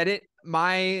 I get it.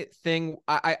 My thing,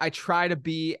 I try to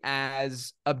be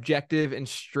as objective and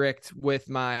strict with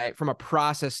from a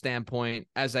process standpoint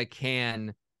as I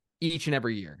can each and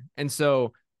every year. And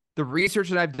so the research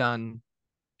that I've done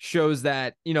shows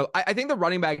that, you know, I think the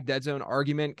running back dead zone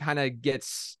argument kind of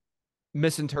gets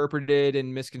misinterpreted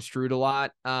and misconstrued a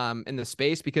lot in the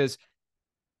space because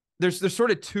there's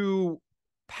sort of 2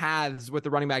 paths with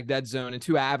the running back dead zone and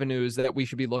 2 avenues that we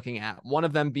should be looking at. One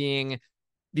of them being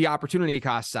the opportunity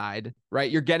cost side, right?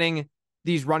 You're getting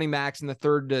these running backs in the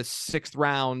 3rd to 6th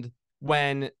round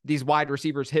when these wide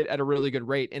receivers hit at a really good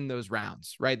rate in those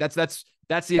rounds, right? That's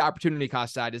the opportunity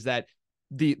cost side, is that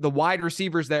the wide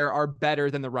receivers there are better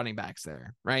than the running backs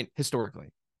there, right? Historically.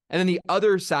 And then the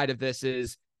other side of this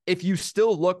is if you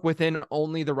still look within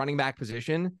only the running back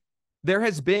position, there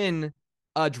has been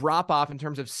a drop off in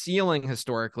terms of ceiling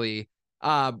historically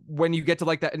when you get to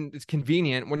like that, and it's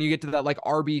convenient when you get to that like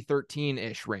RB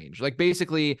 13-ish range. Like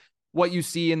basically what you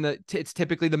see in it's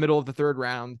typically the middle of the 3rd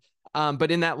round.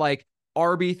 But in that like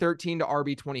RB 13 to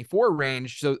RB 24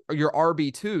 range, so your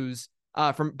RB 2s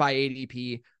by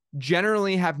ADP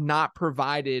generally have not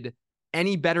provided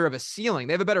any better of a ceiling.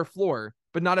 They have a better floor,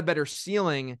 but not a better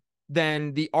ceiling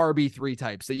than the RB3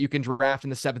 types that you can draft in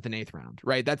the 7th and 8th round,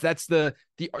 right? That's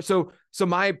so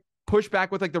my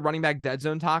pushback with like the running back dead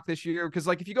zone talk this year, because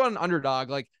like if you go on an underdog,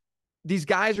 like these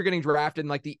guys are getting drafted in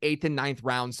like the 8th and 9th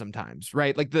round sometimes,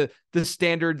 right? Like the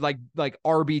standard like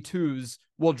RB2s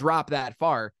will drop that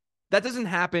far. That doesn't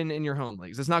happen in your home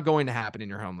leagues. It's not going to happen in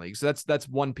your home leagues. So that's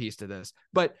one piece to this.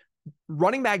 But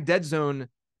running back dead zone,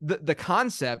 the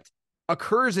concept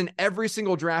occurs in every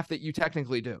single draft that you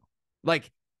technically do. Like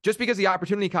just because the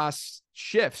opportunity cost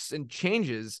shifts and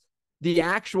changes, the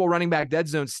actual running back dead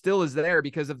zone still is there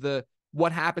because of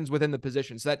what happens within the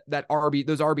position. So those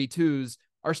RB2s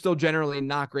are still generally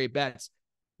not great bets.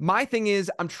 My thing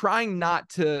is I'm trying not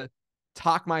to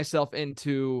talk myself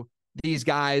into these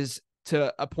guys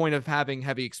to a point of having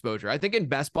heavy exposure. I think in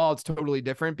best ball, it's totally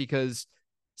different because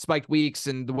spiked weeks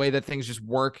and the way that things just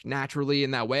work naturally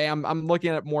in that way. I'm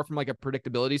looking at it more from like a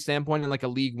predictability standpoint and like a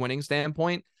league winning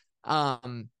standpoint.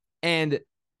 And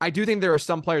I do think there are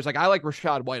some players, like I like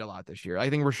Rachaad White a lot this year.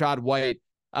 I think Rachaad White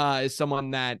is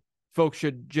someone that folks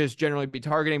should just generally be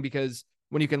targeting, because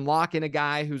when you can lock in a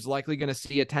guy who's likely going to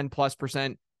see a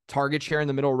 10+% target share in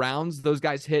the middle rounds, those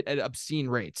guys hit at obscene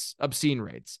rates.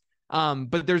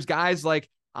 But there's guys like,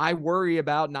 I worry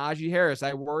about Najee Harris.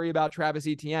 I worry about Travis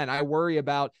Etienne. I worry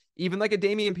about even like a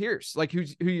Dameon Pierce, like who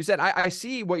you said. I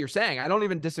see what you're saying. I don't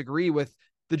even disagree with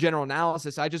the general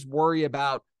analysis. I just worry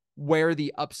about where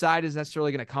the upside is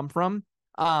necessarily going to come from.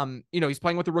 He's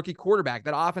playing with a rookie quarterback.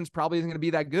 That offense probably isn't going to be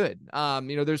that good.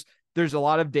 There's a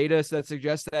lot of data that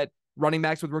suggests that running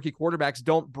backs with rookie quarterbacks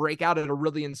don't break out at a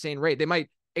really insane rate. They might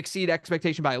exceed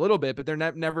expectation by a little bit, but they're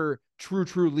never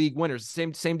true league winners.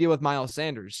 Same deal with Miles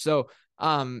Sanders. So,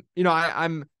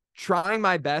 I'm trying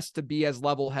my best to be as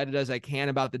level-headed as I can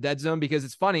about the dead zone, because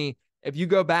it's funny, if you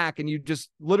go back and you just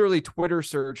literally Twitter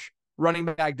search running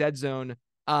back dead zone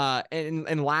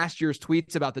and last year's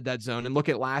tweets about the dead zone and look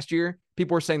at last year,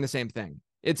 people were saying the same thing.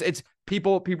 It's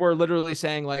people are literally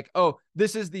saying like, oh,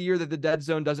 this is the year that the dead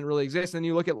zone doesn't really exist. And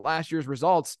you look at last year's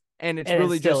results and it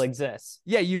still exists.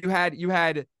 Yeah, you had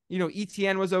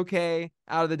ETN was okay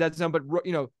out of the dead zone, but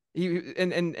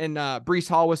Breece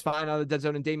Hall was fine out of the dead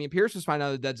zone and Dameon Pierce was fine out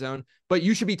of the dead zone, but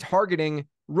you should be targeting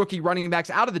rookie running backs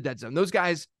out of the dead zone. Those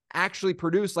guys actually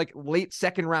produce like late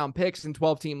second round picks in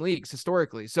 12-team leagues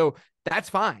historically. So that's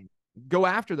fine. Go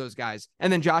after those guys.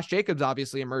 And then Josh Jacobs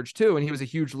obviously emerged too, and he was a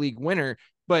huge league winner,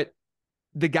 but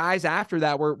the guys after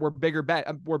that were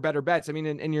better bets. I mean,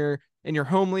 in your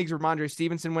home leagues, Ramondre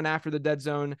Stevenson went after the dead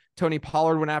zone. Tony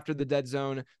Pollard went after the dead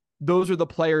zone. Those are the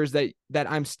players that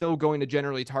I'm still going to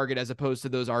generally target as opposed to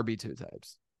those RB2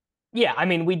 types. Yeah, I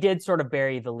mean, we did sort of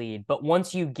bury the lead, but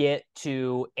once you get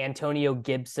to Antonio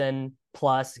Gibson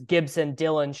plus Gibson,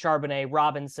 Dillon, Charbonnet,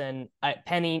 Robinson,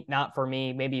 Penny, not for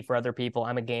me, maybe for other people.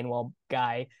 I'm a Gainwell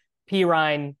guy.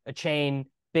 Pirine, a chain,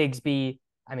 Bigsby.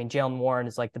 I mean, Jalen Warren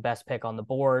is like the best pick on the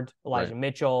board. Elijah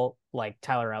Mitchell, like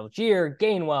Tyler Algier,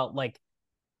 Gainwell, like,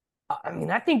 I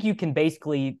mean, I think you can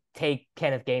basically take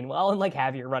Kenneth Gainwell and like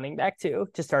have your running back too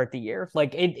to start the year.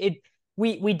 Like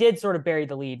we did sort of bury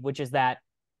the lead, which is that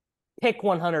pick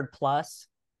 100 plus,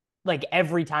 like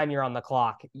every time you're on the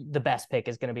clock, the best pick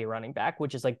is going to be running back,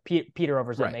 which is like Peter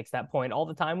Overzet makes that point all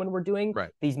the time when we're doing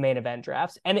these main event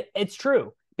drafts. And it's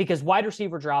true because wide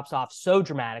receiver drops off so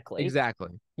dramatically. Exactly.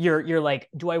 You're like,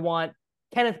 do I want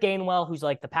Kenneth Gainwell, who's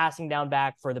like the passing down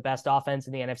back for the best offense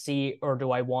in the NFC, or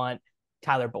do I want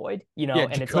Tyler Boyd, and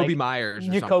it's like Jacoby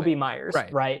Myers,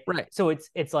 right? So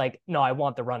it's like, no, I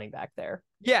want the running back there.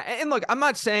 Yeah. And look, I'm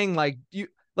not saying like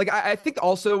I think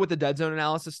also with the dead zone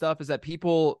analysis stuff is that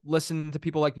people listen to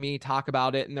people like me talk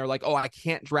about it and they're like, oh, I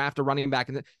can't draft a running back.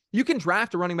 And you can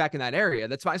draft a running back in that area.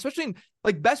 That's fine. Especially in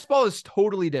like best ball is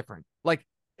totally different. Like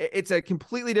it's a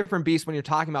completely different beast when you're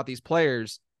talking about these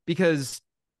players because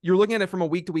you're looking at it from a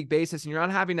week to week basis and you're not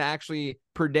having to actually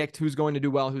predict who's going to do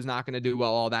well, who's not going to do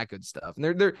well, all that good stuff.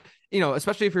 And they're,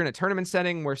 especially if you're in a tournament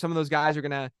setting where some of those guys are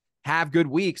going to have good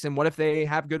weeks. And what if they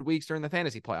have good weeks during the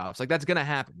fantasy playoffs? Like that's going to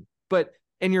happen. But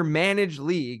in your managed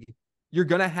league, you're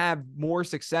going to have more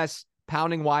success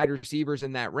pounding wide receivers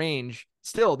in that range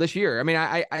still this year. I mean,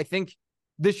 I think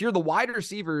this year, the wide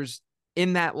receivers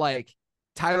in that like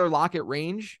Tyler Lockett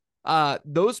range,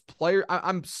 those players,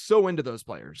 I'm so into those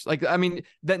players. Like, I mean,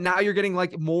 that now you're getting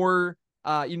like more,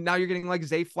 now you're getting like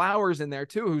Zay Flowers in there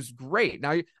too, who's great.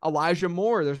 Now Elijah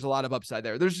Moore, there's a lot of upside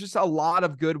there. There's just a lot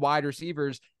of good wide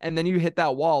receivers. And then you hit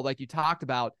that wall like you talked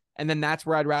about. And then that's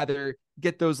where I'd rather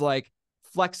get those like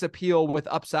flex appeal with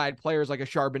upside players like a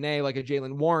Charbonnet, like a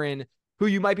Jalen Warren, who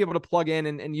you might be able to plug in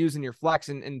and use in your flex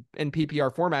and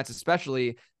PPR formats,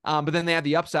 especially. But then they have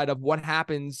the upside of what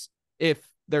happens if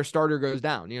their starter goes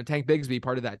down. Tank Bigsby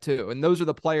part of that too. And those are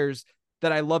the players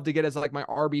that I love to get as like my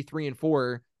RB3 and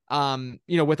 4,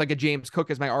 with like a James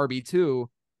Cook as my RB2,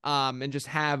 and just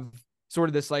have sort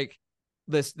of this like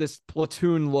this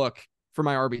platoon look for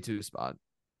my RB2 spot.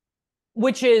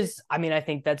 Which is, I mean, I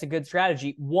think that's a good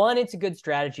strategy. One, it's a good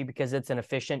strategy because it's an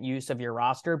efficient use of your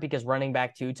roster because running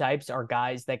back 2 types are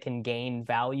guys that can gain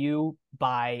value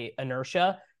by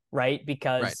inertia, right?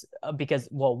 Because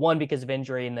one, because of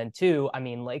injury, and then 2, I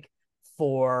mean, like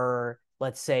for,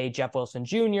 let's say, Jeff Wilson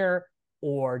Jr.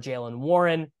 or Jalen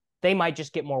Warren, they might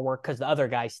just get more work because the other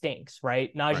guy stinks,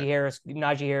 right? Najee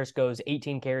Harris goes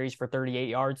 18 carries for 38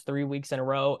 yards 3 weeks in a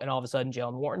row, and all of a sudden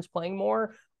Jalen Warren's playing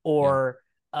more. Or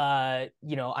I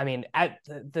mean, at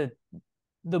the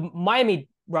Miami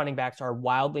running backs are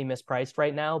wildly mispriced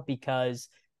right now because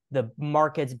the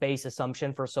market's base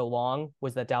assumption for so long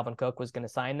was that Dalvin Cook was going to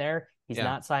sign there. He's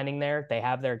not signing there. They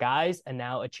have their guys, and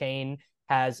now Achane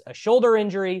has a shoulder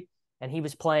injury, and he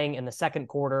was playing in the second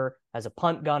quarter as a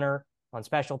punt gunner on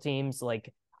special teams.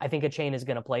 Like, I think Achane is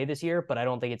going to play this year, but I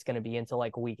don't think it's going to be until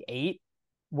like week 8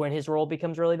 when his role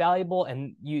becomes really valuable.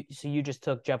 And you just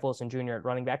took Jeff Wilson Jr. at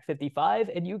running back 55,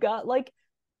 and you got like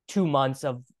 2 months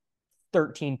of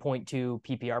 13.2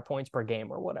 PPR points per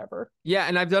game or whatever. Yeah.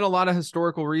 And I've done a lot of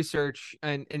historical research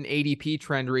and ADP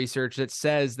trend research that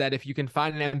says that if you can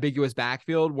find an ambiguous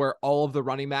backfield where all of the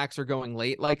running backs are going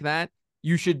late like that,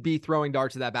 you should be throwing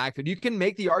darts at that backfield. You can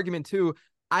make the argument too.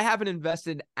 I haven't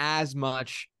invested as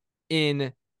much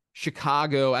in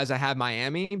Chicago as I have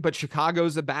Miami, but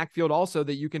Chicago's a backfield also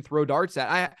that you can throw darts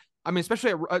at. I mean,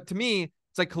 especially to me,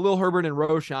 it's like Khalil Herbert and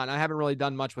Roshan. I haven't really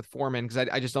done much with Foreman because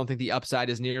I just don't think the upside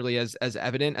is nearly as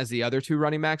evident as the other 2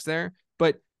 running backs there.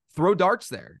 But throw darts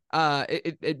there.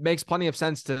 It makes plenty of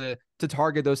sense to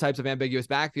target those types of ambiguous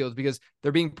backfields because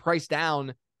they're being priced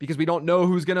down because we don't know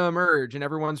who's going to emerge and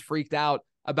everyone's freaked out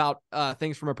about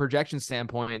things from a projection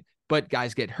standpoint. But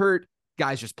guys get hurt,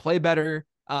 guys just play better.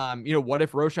 What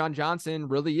if Roschon Johnson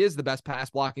really is the best pass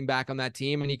blocking back on that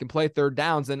team and he can play third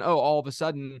downs? And all of a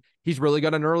sudden he's really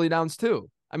good on early downs too.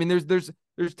 I mean, there's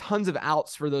tons of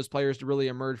outs for those players to really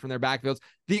emerge from their backfields.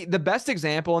 The best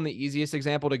example and the easiest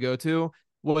example to go to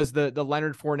was the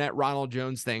Leonard Fournette, Ronald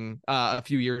Jones thing a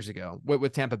few years ago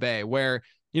with Tampa Bay, where,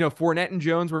 Fournette and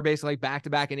Jones were basically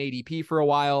back-to-back in ADP for a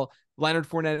while. Leonard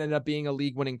Fournette ended up being a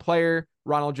league-winning player.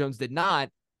 Ronald Jones did not.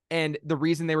 And the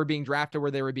reason they were being drafted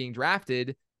where they were being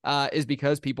drafted is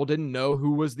because people didn't know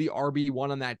who was the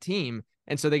RB1 on that team.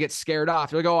 And so they get scared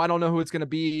off. They're like, oh, I don't know who it's going to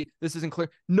be. This isn't clear.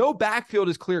 No backfield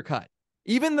is clear cut.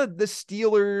 Even the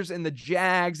Steelers and the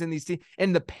Jags and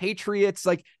and the Patriots,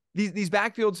 like these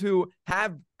backfields who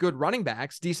have good running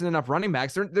backs, decent enough running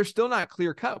backs, they're still not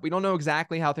clear cut. We don't know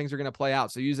exactly how things are going to play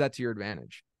out. So use that to your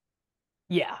advantage.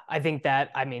 Yeah, I think that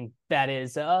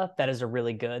is a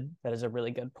really good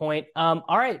point. All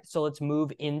right, so let's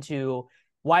move into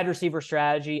wide receiver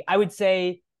strategy. I would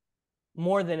say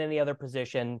more than any other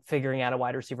position, figuring out a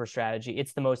wide receiver strategy,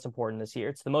 it's the most important this year.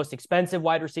 It's the most expensive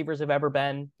wide receivers have ever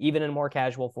been, even in more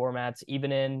casual formats,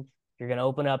 even in you're going to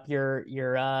open up your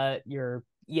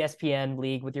ESPN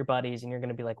league with your buddies and you're going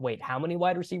to be like, wait, how many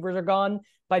wide receivers are gone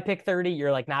by pick 30?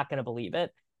 You're like not going to believe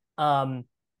it.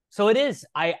 So it is.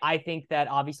 I think that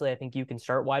obviously I think you can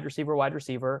start wide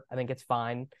receiver. I think it's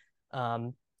fine.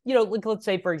 Let's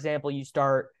say, for example, you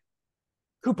start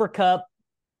Cooper Kupp,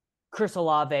 Chris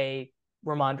Olave,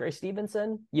 Ramondre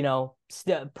Stevenson,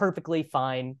 perfectly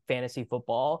fine fantasy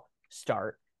football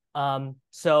start.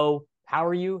 So how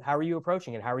are you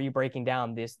approaching it? How are you breaking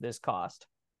down this cost?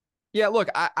 Yeah, look,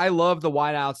 I love the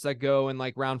wideouts that go in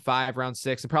like round 5, round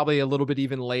 6, and probably a little bit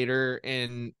even later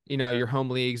in, your home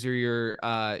leagues or your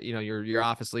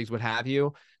office leagues, what have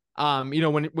you.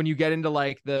 When you get into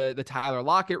like the Tyler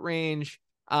Lockett range,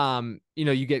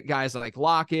 you get guys like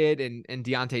Lockett and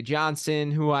Deontay Johnson,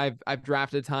 who I've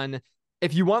drafted a ton.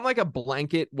 If you want like a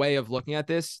blanket way of looking at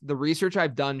this, the research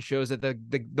I've done shows that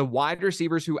the wide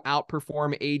receivers who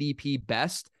outperform ADP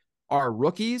best are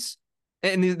rookies.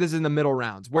 And this is in the middle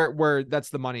rounds where that's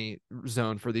the money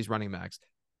zone for these running backs.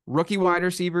 Rookie wide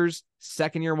receivers,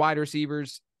 second-year wide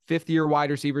receivers, fifth-year wide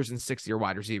receivers, and sixth-year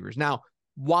wide receivers. Now,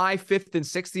 why fifth and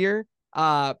sixth year?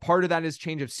 Part of that is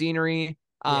change of scenery.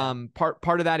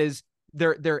 Part of that is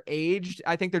they're aged.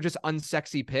 I think they're just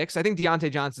unsexy picks. I think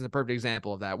Deontay Johnson's a perfect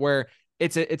example of that, where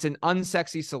it's an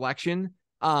unsexy selection.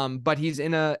 But he's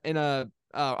in a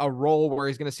role where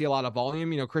he's going to see a lot of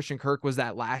volume. Christian Kirk was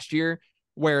that last year,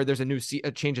 where there's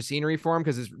a change of scenery for him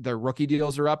because their rookie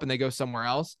deals are up and they go somewhere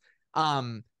else.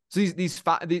 So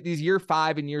these year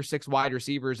 5 and year 6 wide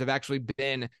receivers have actually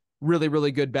been really,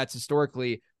 really good bets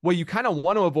historically. What you kind of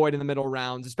want to avoid in the middle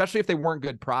rounds, especially if they weren't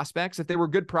good prospects. If they were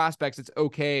good prospects, it's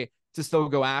okay to still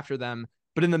go after them.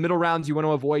 But in the middle rounds, you want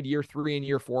to avoid year 3 and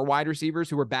year 4 wide receivers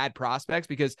who are bad prospects,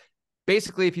 because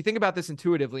basically, if you think about this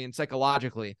intuitively and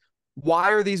psychologically,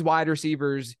 why are these wide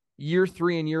receivers year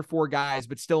 3 and year 4 guys,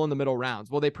 but still in the middle rounds?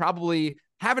 Well, they probably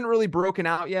haven't really broken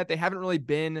out yet. They haven't really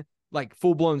been like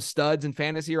full-blown studs in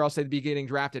fantasy, or else they'd be getting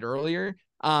drafted earlier.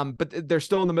 But they're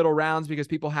still in the middle rounds because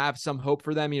people have some hope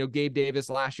for them. Gabe Davis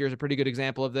last year is a pretty good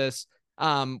example of this,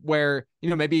 where,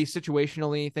 maybe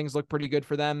situationally things look pretty good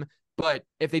for them. But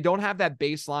if they don't have that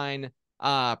baseline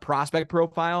prospect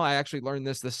profile, I actually learned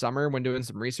this summer when doing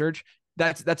some research,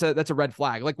 that's a red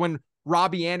flag. Like when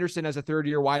Robbie Anderson as a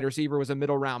third-year wide receiver was a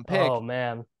middle round pick. Oh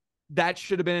man, that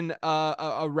should have been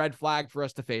a red flag for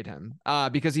us to fade him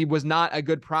because he was not a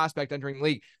good prospect entering the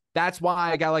league. That's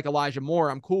why a guy like Elijah Moore,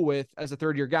 I'm cool with as a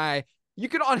third-year guy. You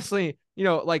could honestly,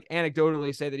 like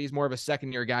anecdotally say that he's more of a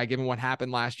second-year guy, given what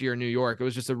happened last year in New York. It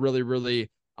was just a really, really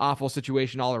awful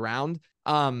situation all around.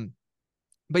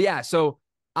 But yeah, so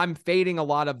I'm fading a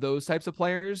lot of those types of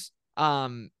players.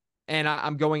 And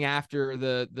I'm going after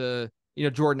the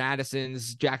Jordan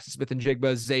Addisons, Jackson Smith and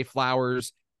Jigba's, Zay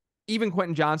Flowers, even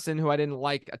Quentin Johnson, who I didn't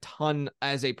like a ton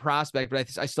as a prospect, but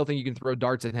I still think you can throw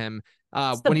darts at him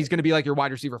when he's going to be like your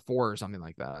wide receiver 4 or something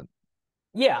like that.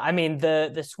 Yeah, I mean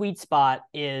the sweet spot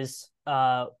is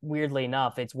weirdly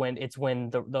enough, it's when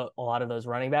a lot of those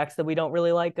running backs that we don't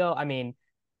really like go. I mean,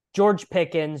 George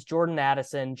Pickens, Jordan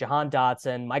Addison, Jahan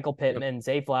Dotson, Michael Pittman,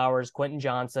 Zay Flowers, Quentin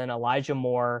Johnson, Elijah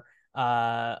Moore,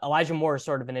 Elijah Moore is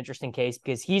sort of an interesting case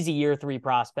because he's a year 3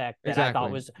 prospect that I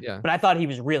thought was, yeah. but I thought he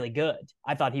was really good.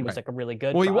 I thought he was like a really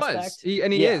good prospect. He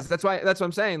is. That's what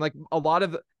I'm saying. Like a lot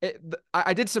of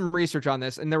I did some research on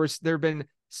this, and there have been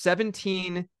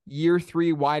 17 year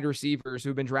 3 wide receivers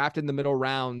who've been drafted in the middle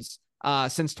rounds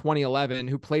since 2011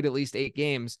 who played at least 8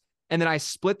 games. And then I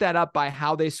split that up by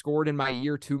how they scored in my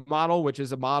year 2 model, which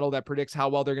is a model that predicts how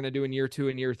well they're going to do in year 2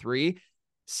 and year 3.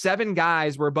 7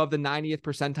 guys were above the 90th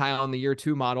percentile in the year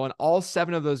 2 model, and all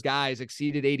 7 of those guys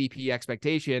exceeded ADP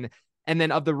expectation. And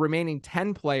then of the remaining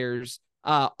 10 players,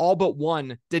 all but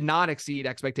 1 did not exceed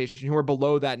expectation, who were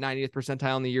below that 90th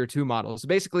percentile in the year 2 model. So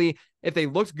basically, if they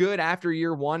looked good after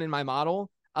year 1 in my model,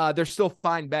 they're still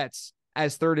fine bets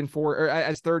as third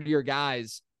year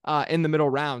guys in the middle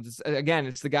rounds.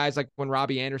 It's the guys like when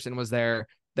Robbie Anderson was there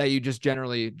that you just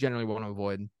generally want to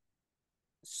avoid.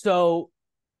 So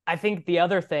I think the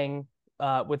other thing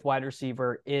with wide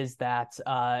receiver is that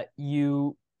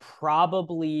you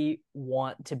probably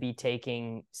want to be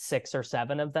taking 6 or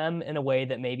 7 of them in a way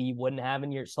that maybe you wouldn't have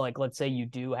in your. So like, let's say you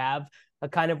do have a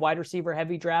kind of wide receiver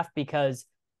heavy draft because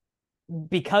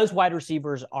wide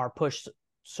receivers are pushed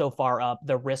so far up,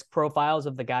 the risk profiles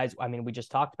of the guys. I mean, we just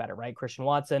talked about it, right? Christian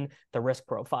Watson, the risk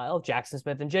profile, Jackson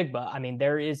Smith and Jigba. I mean,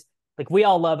 there is like, we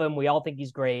all love him. We all think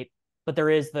he's great. But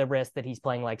there is the risk that he's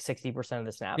playing like 60% of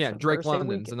the snaps. Yeah, Drake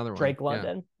London's another one. Drake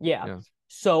London. Yeah.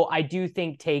 So I do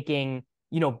think taking,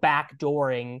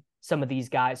 backdooring some of these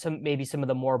guys, maybe some of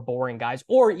the more boring guys,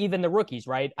 or even the rookies,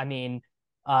 right? I mean,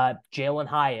 Jalen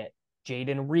Hyatt,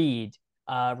 Jaden Reed,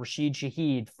 Rashid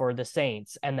Shaheed for the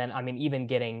Saints. And then, I mean, even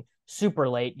getting super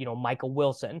late, Michael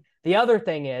Wilson. The other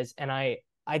thing is, and I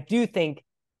do think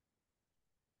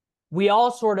we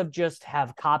all sort of just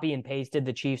have copy and pasted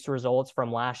the Chiefs results from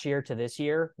last year to this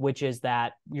year, which is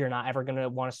that you're not ever going to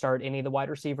want to start any of the wide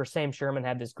receivers. Sam Sherman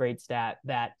had this great stat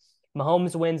that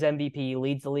Mahomes wins MVP,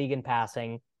 leads the league in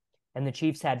passing, and the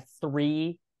Chiefs had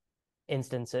 3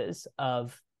 instances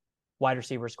of wide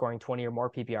receivers scoring 20 or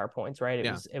more PPR points, right?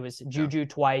 It was Juju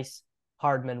twice,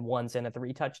 Hardman once in a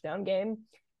 3-touchdown game.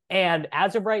 And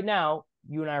as of right now,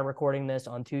 you and I are recording this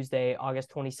on Tuesday, August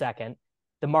 22nd.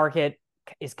 The market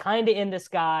is kind of into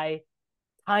Sky,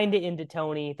 kind of into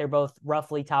Tony. They're both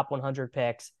roughly top 100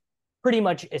 picks, pretty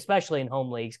much, especially in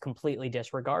home leagues, completely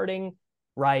disregarding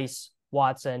Rice,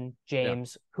 Watson,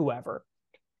 James, whoever.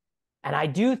 And I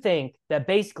do think that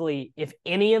basically if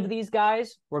any of these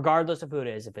guys, regardless of who it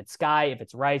is, if it's Sky, if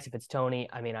it's Rice, if it's Tony,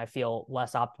 I mean, I feel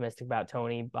less optimistic about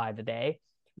Tony by the day.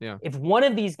 Yeah. If one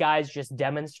of these guys just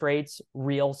demonstrates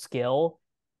real skill,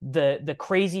 the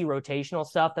crazy rotational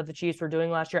stuff that the Chiefs were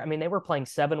doing last year, I mean, they were playing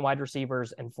 7 wide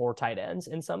receivers and 4 tight ends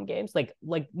in some games, like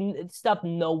stuff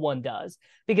no one does,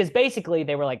 because basically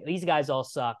they were like, these guys all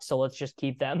suck, so let's just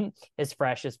keep them as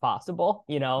fresh as possible,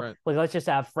 right. Like, let's just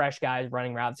have fresh guys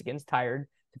running routes against tired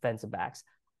defensive backs.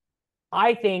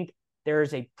 I think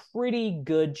there's a pretty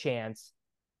good chance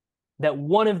that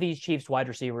one of these Chiefs wide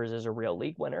receivers is a real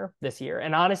league winner this year.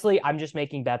 And honestly, I'm just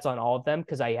making bets on all of them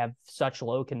because I have such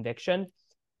low conviction.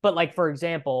 But like, for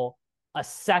example, a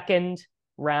 2nd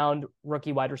round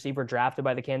rookie wide receiver drafted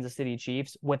by the Kansas City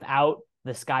Chiefs without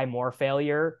the Sky Moore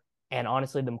failure and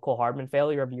honestly the McCole Hardman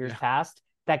failure of years past,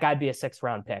 that guy'd be a 6th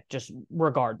round pick, just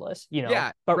regardless,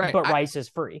 but Rice is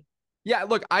free. Yeah,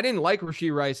 look, I didn't like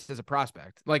Rashee Rice as a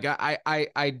prospect. Like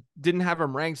I didn't have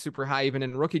him ranked super high even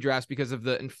in rookie drafts because of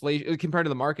the inflation compared to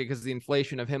the market, because of the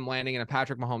inflation of him landing in a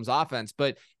Patrick Mahomes offense.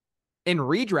 But in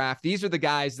redraft, these are the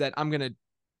guys that I'm going to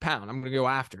pound. I'm going to go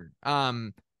after.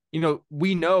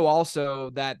 We know also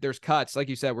that there's cuts. Like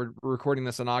you said, we're recording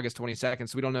this on August 22nd,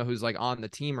 so we don't know who's like on the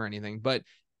team or anything, but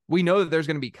we know that there's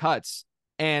going to be cuts,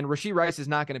 and Rashee Rice is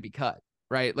not going to be cut,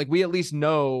 right? Like, we at least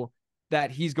know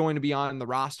that he's going to be on the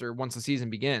roster once the season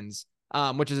begins,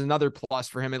 which is another plus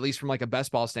for him, at least from like a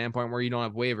best ball standpoint where you don't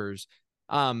have waivers.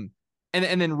 And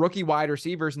then rookie wide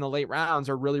receivers in the late rounds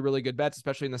are really, really good bets,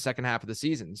 especially in the second half of the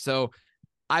season. So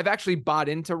I've actually bought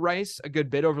into Rice a good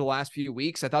bit over the last few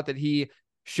weeks. I thought that he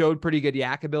showed pretty good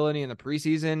yak ability in the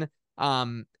preseason.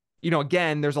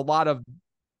 Again, there's a lot of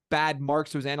bad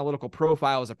marks to his analytical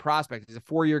profile as a prospect. He's a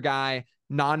 4-year guy,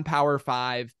 non-power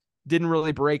 5, didn't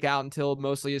really break out until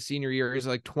mostly his senior year. He's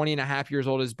like 20 and a half years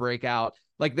old as breakout.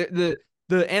 Like the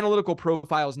analytical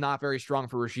profile is not very strong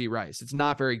for Rashee Rice. It's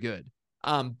not very good.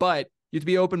 But you have to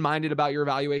be open-minded about your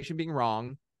evaluation being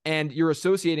wrong, and you're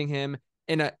associating him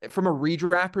from a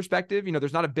redraft perspective.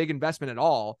 There's not a big investment at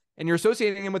all, and you're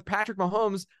associating him with Patrick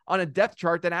Mahomes on a depth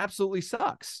chart that absolutely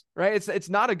sucks, right? It's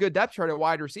not a good depth chart at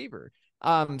wide receiver.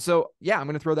 So yeah, I'm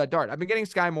going to throw that dart. I've been getting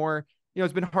Sky Moore.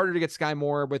 It's been harder to get Sky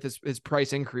Moore with his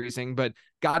price increasing, but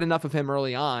got enough of him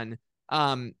early on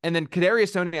And then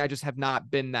Kadarius Toney, I just have not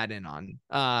been that in on.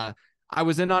 I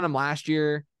was in on him last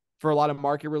year for a lot of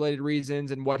market related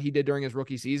reasons and what he did during his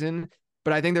rookie season.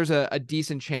 But I think there's a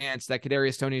decent chance that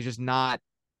Kadarius Toney is just not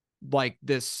like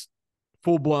this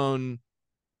full blown,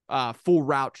 full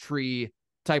route tree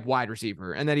type wide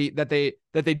receiver, and that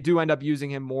they do end up using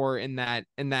him more in that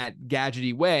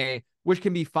gadgety way, which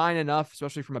can be fine enough,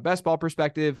 especially from a best ball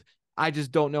perspective. I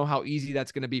just don't know how easy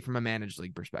that's going to be from a managed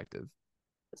league perspective.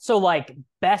 So like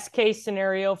best case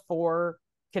scenario for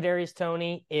Kadarius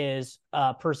Toney is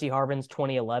Percy Harvin's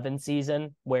 2011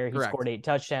 season where he Correct. scored 8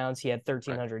 touchdowns. He had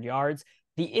 1,300 yards.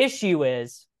 The issue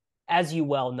is, as you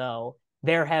well know,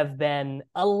 there have been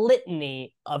a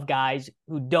litany of guys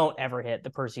who don't ever hit the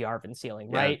Percy Harvin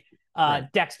ceiling, right? Right.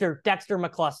 Dexter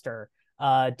McCluster,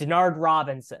 Denard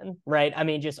Robinson, right? I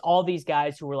mean, just all these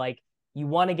guys who were like, you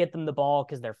want to get them the ball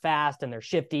because they're fast and they're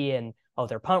shifty and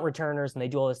they're punt returners and they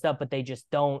do all this stuff, but they just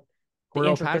don't. The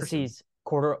intricacies,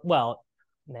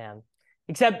 man.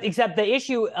 Except the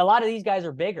issue, a lot of these guys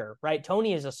are bigger, right?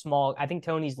 Toney is a small. I think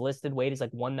Toney's listed weight is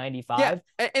like 195.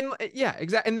 Yeah, and yeah,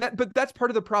 exactly. And but that's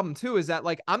part of the problem too, is that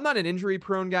like I'm not an injury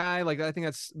prone guy. Like I think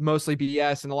that's mostly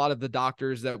BS, and a lot of the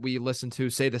doctors that we listen to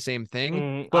say the same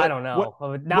thing. But I don't know.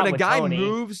 When a guy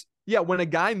moves, when a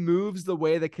guy moves the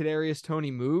way that Kadarius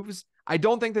Toney moves, I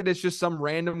don't think that it's just some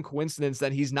random coincidence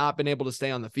that he's not been able to stay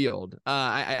on the field.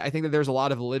 I think that there's a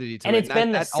lot of validity to it. And it's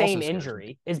been the same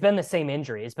injury. It's been the same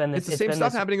injury. It's the same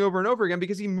stuff happening over and over again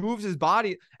because he moves his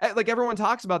body. Like everyone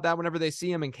talks about that whenever they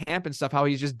see him in camp and stuff, how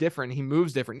he's just different. He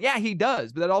moves different. Yeah, he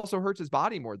does, but that also hurts his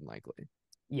body more than likely.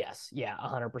 Yes. Yeah,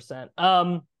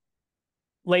 100%.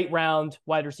 Late round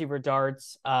wide receiver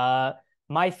darts.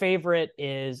 My favorite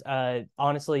is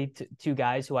honestly two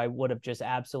guys who I would have just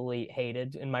absolutely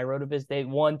hated in my Rotoviz day.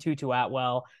 One, Tutu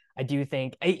Atwell. I do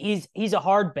think he's a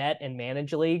hard bet in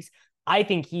managed leagues. I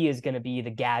think he is going to be the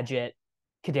gadget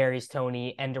Kadarius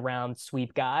Toney end around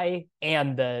sweep guy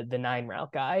and the 9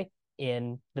 route guy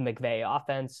in the McVay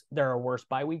offense. There are worse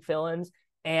bye week fill-ins,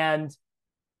 and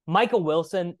Michael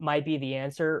Wilson might be the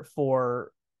answer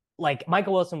for. Like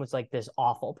Michael Wilson was like this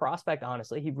awful prospect.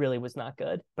 Honestly, he really was not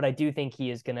good, but I do think he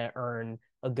is going to earn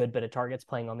a good bit of targets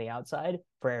playing on the outside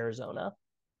for Arizona.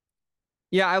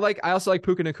 Yeah, I also like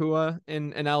Puka Nacua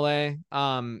in LA.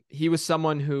 He was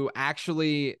someone who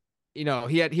actually, he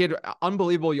had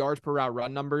unbelievable yards per route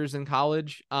run numbers in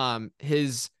college.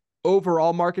 His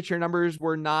overall market share numbers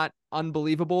were not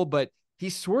unbelievable, but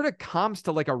he sort of comps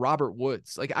to like a Robert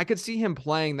Woods. Like I could see him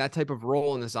playing that type of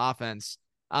role in this offense.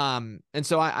 And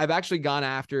so I've actually gone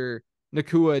after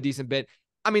Nacua a decent bit.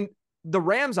 I mean, the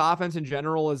Rams offense in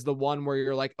general is the one where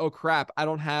you're like, oh crap, I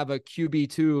don't have a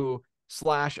QB2 /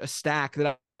 a stack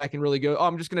that I can really go. Oh,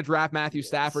 I'm just going to draft Matthew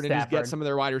Stafford and just get some of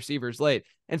their wide receivers late.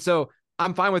 And so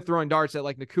I'm fine with throwing darts at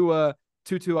like Nacua.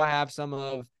 Tutu I have some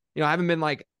of, I haven't been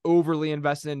like overly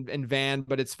invested in Van,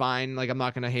 but it's fine. Like I'm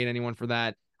not going to hate anyone for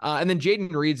that. And then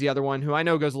Jaden Reed's the other one who I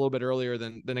know goes a little bit earlier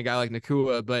than a guy like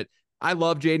Nacua, but I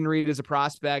love Jaden Reed as a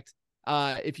prospect.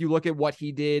 If you look at what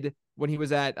he did when he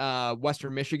was at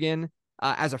Western Michigan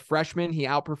as a freshman, he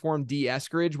outperformed D.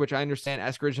 Eskridge, which I understand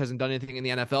Eskridge hasn't done anything in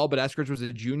the NFL, but Eskridge was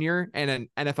a junior and an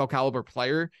NFL caliber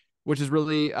player, which is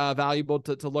really valuable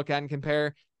to look at and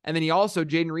compare. And then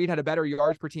Jaden Reed had a better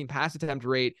yards per team pass attempt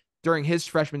rate during his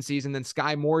freshman season than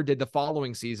Sky Moore did the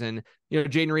following season.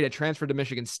 Jaden Reed had transferred to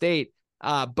Michigan State,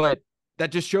 but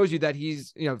that just shows you that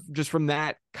he's, just from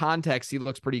that context, he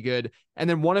looks pretty good. And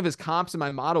then one of his comps in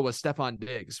my model was Stephon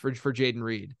Diggs for Jaden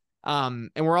Reed. And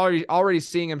we're already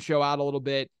seeing him show out a little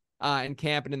bit in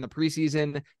camp and in the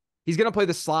preseason. He's going to play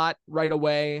the slot right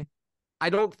away.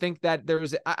 I don't think that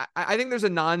I think there's a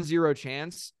non-zero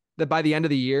chance that by the end of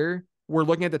the year, we're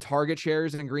looking at the target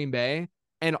shares in Green Bay,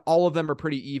 and all of them are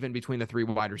pretty even between the 3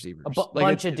 wide receivers.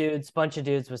 Bunch of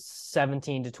dudes with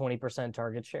 17 to 20%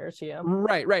 target shares. Yeah.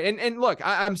 Right. And look,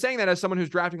 I'm saying that as someone who's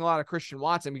drafting a lot of Christian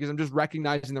Watson because I'm just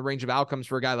recognizing the range of outcomes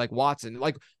for a guy like Watson.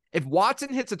 Like if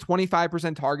Watson hits a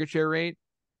 25% target share rate,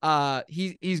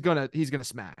 he's gonna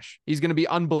smash. He's gonna be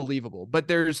unbelievable. But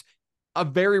there's a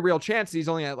very real chance that he's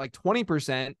only at like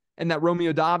 20%, and that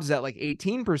Romeo Doubs is at like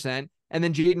 18%, and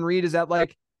then Jaden Reed is at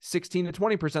like 16 to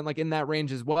 20%, like in that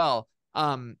range as well.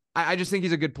 I just think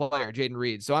he's a good player, Jaden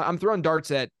Reed. So I'm throwing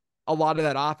darts at a lot of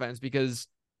that offense because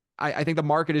I think the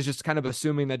market is just kind of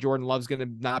assuming that Jordan Love's going to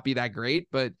not be that great,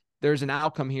 but there's an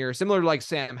outcome here similar to like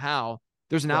Sam Howell.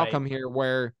 There's an outcome here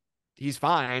where he's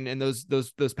fine. And those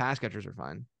pass catchers are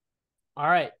fine. All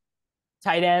right.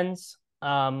 Tight ends.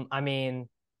 I mean,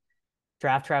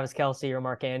 draft Travis Kelce or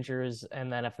Mark Andrews.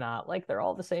 And then if not, like they're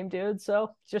all the same dude. So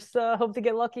just hope to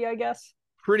get lucky, I guess.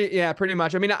 Pretty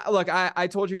much. I mean, look, I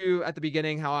told you at the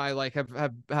beginning how I like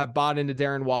have bought into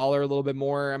Darren Waller a little bit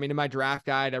more. I mean, in my draft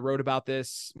guide, I wrote about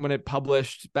this when it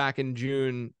published back in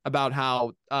June about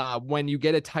how when you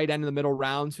get a tight end in the middle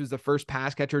rounds who's the first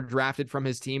pass catcher drafted from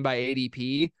his team by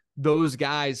ADP, those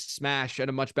guys smash at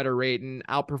a much better rate and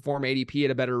outperform ADP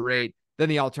at a better rate than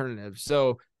the alternative.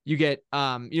 So you get,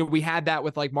 we had that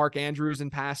with like Mark Andrews in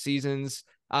past seasons.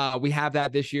 We have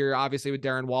that this year, obviously with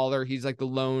Darren Waller. He's like the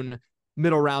lone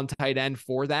middle round tight end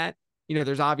for that.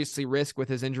 There's obviously risk with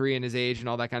his injury and his age and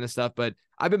all that kind of stuff, but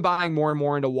I've been buying more and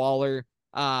more into Waller.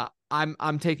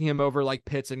 I'm taking him over like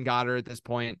Pitts and Goddard at this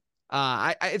point.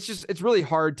 It's really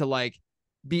hard to like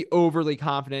be overly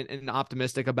confident and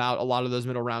optimistic about a lot of those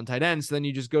middle round tight ends. So then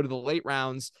you just go to the late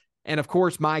rounds. And of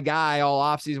course, my guy all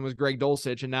offseason was Greg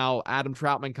Dulcich, and now Adam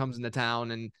Troutman comes into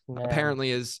town and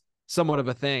apparently is somewhat of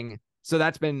a thing. So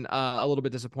that's been a little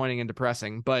bit disappointing and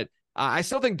depressing, but I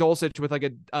still think Dulcich with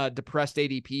like a depressed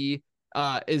ADP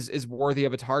is worthy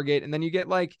of a target. And then you get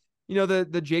like,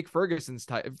 the Jake Ferguson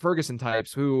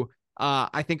types who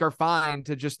I think are fine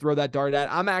to just throw that dart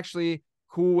at. I'm actually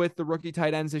cool with the rookie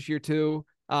tight ends this year too,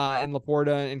 and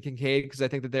Laporta and Kincaid, because I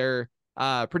think that they're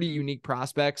pretty unique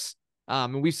prospects.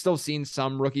 And we've still seen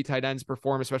some rookie tight ends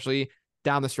perform, especially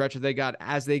down the stretch as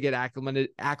they get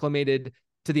acclimated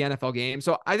to the NFL game.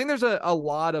 So I think there's a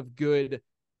lot of good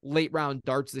late round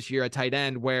darts this year at tight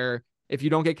end where if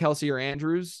you don't get Kelsey or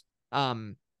Andrews,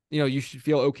 you should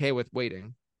feel okay with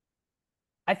waiting.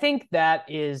 I think that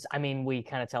is, I mean, we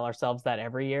kind of tell ourselves that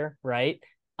every year, right?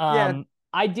 Yeah.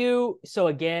 I do. So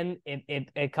again,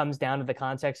 it comes down to the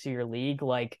context of your league.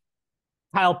 Like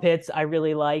Kyle Pitts, I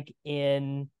really like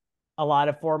in a lot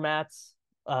of formats,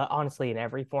 honestly, in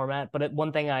every format. But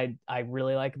one thing I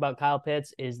really like about Kyle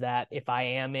Pitts is that if I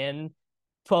am in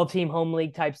 12-team home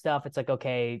league type stuff, it's like,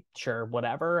 okay, sure,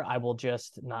 whatever. I will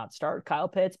just not start Kyle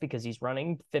Pitts because he's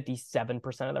running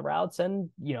 57% of the routes and,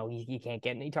 he can't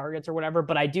get any targets or whatever.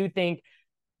 But I do think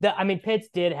that, I mean, Pitts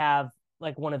did have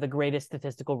like one of the greatest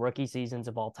statistical rookie seasons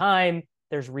of all time.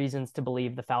 There's reasons to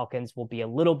believe the Falcons will be a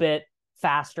little bit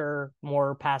faster,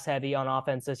 more pass heavy on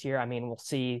offense this year. I mean, we'll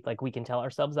see. Like, we can tell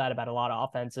ourselves that about a lot of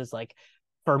offenses. Like,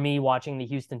 for me, watching the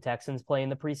Houston Texans play in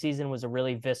the preseason was a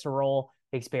really visceral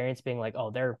experience, being like,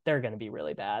 oh, they're going to be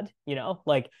really bad. Oh,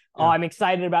 I'm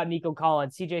excited about Nico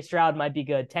Collins. CJ Stroud might be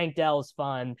good. Tank Dell's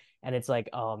fun. And it's like,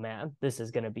 oh man, this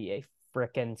is going to be a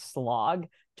freaking slog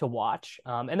to watch.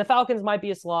 And the Falcons might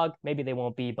be a slog. Maybe they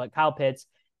won't be, but Kyle Pitts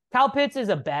is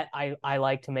a bet I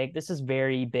like to make. This is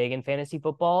very big in fantasy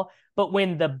football, but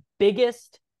when the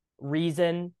biggest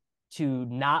reason to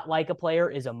not like a player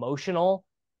is emotional,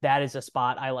 that is a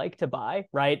spot I like to buy,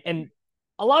 right? And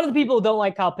a lot of the people who don't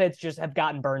like Kyle Pitts just have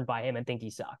gotten burned by him and think he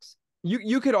sucks.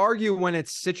 You could argue when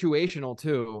it's situational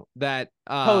too, that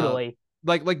totally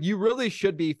like you really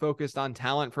should be focused on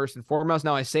talent first and foremost.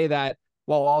 Now I say that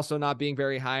while also not being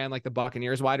very high on like the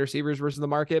Buccaneers wide receivers versus the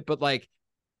market, but like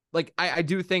I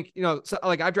do think,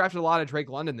 I've drafted a lot of Drake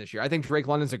London this year. I think Drake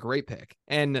London's a great pick.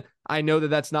 And I know that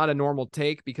that's not a normal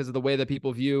take because of the way that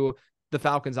people view the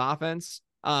Falcons offense.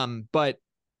 But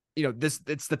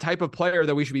it's the type of player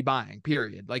that we should be buying,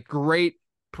 period. Like, great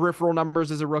peripheral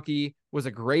numbers as a rookie, was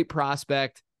a great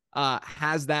prospect,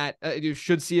 has that, you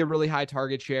should see a really high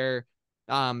target share.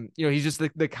 He's just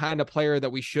the kind of player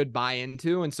that we should buy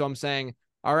into. And so I'm saying,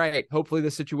 all right, hopefully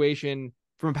the situation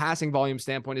from a passing volume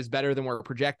standpoint is better than we're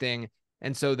projecting.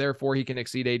 And so therefore he can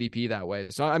exceed ADP that way.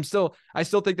 So I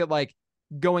still think that like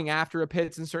going after a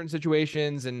Pitts in certain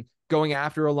situations and going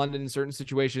after a London in certain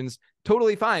situations,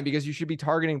 totally fine, because you should be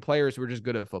targeting players who are just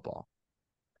good at football.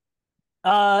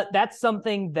 That's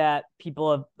something that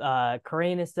people have,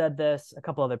 Corain has said this, a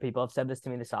couple other people have said this to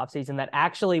me this offseason, that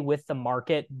actually with the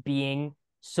market being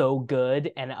so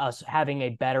good and us having a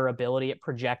better ability at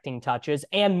projecting touches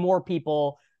and more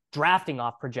people drafting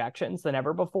off projections than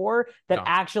ever before, that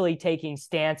actually taking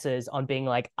stances on being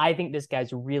like, I think this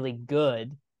guy's really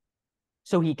good,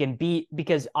 so he can beat,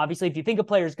 because obviously if you think a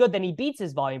player's good, then he beats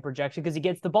his volume projection because he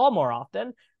gets the ball more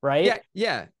often, right?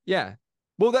 Yeah.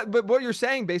 Well, but what you're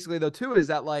saying basically though too is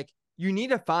that like you need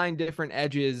to find different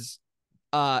edges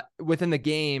within the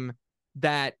game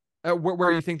that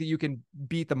where you think that you can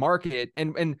beat the market,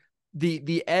 and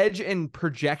the edge in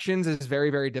projections is very,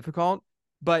 very difficult.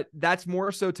 But that's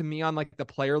more so to me on like the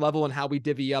player level and how we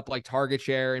divvy up like target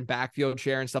share and backfield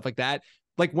share and stuff like that.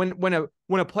 Like when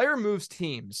a player moves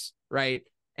teams, right,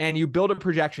 and you build a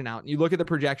projection out and you look at the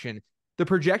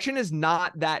projection is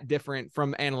not that different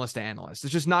from analyst to analyst.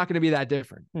 It's just not going to be that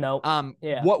different. No.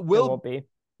 What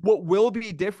will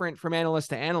be different from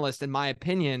analyst to analyst, in my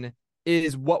opinion,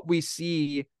 is what we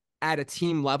see at a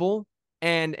team level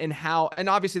and how, and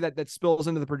obviously that spills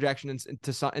into the projection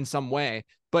in some way,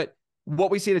 but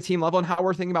what we see at a team level and how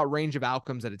we're thinking about range of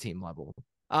outcomes at a team level.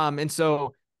 And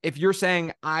so if you're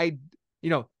saying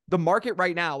the market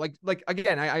right now, like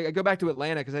again, I go back to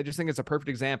Atlanta because I just think it's a perfect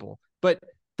example, but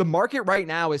the market right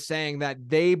now is saying that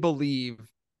they believe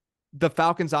the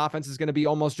Falcons offense is going to be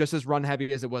almost just as run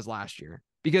heavy as it was last year.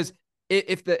 Because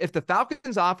if the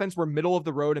Falcons offense were middle of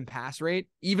the road in pass rate,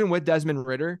 even with Desmond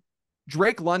Ridder,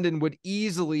 Drake London would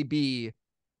easily be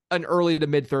an early to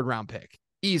mid third round pick,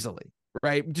 easily,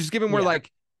 right? Just given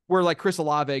where Chris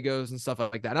Olave goes and stuff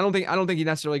like that. I don't think he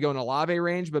necessarily go in Olave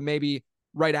range, but maybe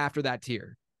right after that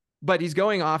tier. But he's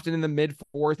going often in the mid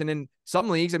fourth, and in some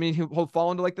leagues, I mean, he'll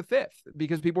fall into like the fifth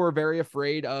because people are very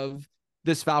afraid of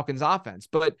this Falcons offense.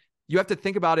 But you have to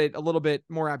think about it a little bit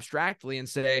more abstractly and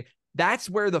say that's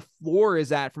where the floor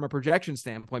is at from a projection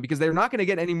standpoint, because they're not going to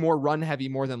get any more run heavy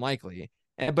more than likely.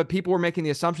 But people were making the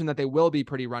assumption that they will be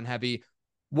pretty run heavy.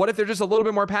 What if they're just a little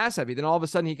bit more pass heavy? Then all of a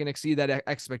sudden he can exceed that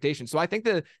expectation. So I think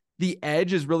the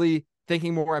edge is really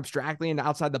thinking more abstractly and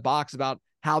outside the box about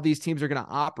how these teams are going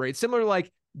to operate. Similar to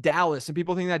like Dallas, and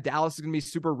people think that Dallas is going to be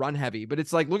super run heavy, but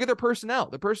it's like, look at their personnel.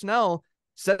 The personnel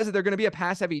says that they're going to be a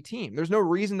pass heavy team. There's no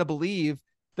reason to believe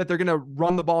that they're going to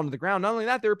run the ball into the ground. Not only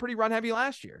that, they were pretty run heavy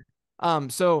last year.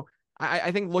 So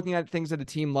I think looking at things at a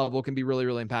team level can be really,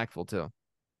 really impactful too.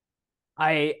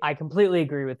 I completely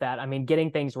agree with that. I mean,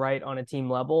 getting things right on a team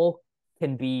level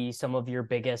can be some of your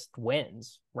biggest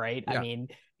wins, right? Yeah. I mean,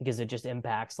 because it just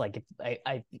impacts, like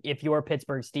if your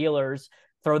Pittsburgh Steelers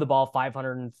throw the ball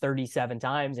 537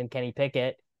 times and Kenny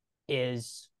Pickett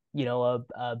is,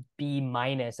 a B-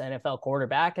 NFL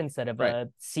quarterback instead of a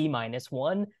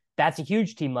C-1, that's a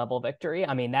huge team level victory.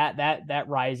 I mean, that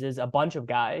rises a bunch of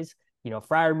guys.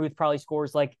 Freiermuth probably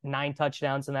scores like 9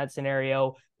 touchdowns in that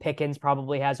scenario. Pickens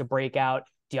probably has a breakout.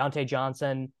 Deontay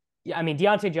Johnson's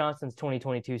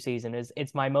 2022 season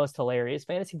it's my most hilarious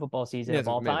fantasy football season of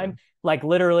all time. Like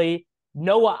literally,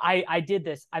 I did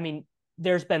this. I mean,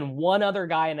 there's been one other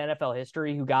guy in NFL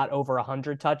history who got over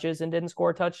 100 touches and didn't score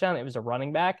a touchdown. It was a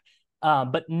running back.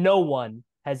 But no one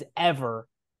has ever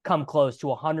come close to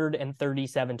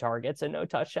 137 targets and no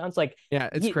touchdowns. Like, yeah,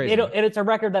 it's crazy. It's a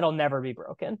record that'll never be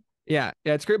broken. Yeah,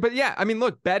 it's great. But yeah, I mean,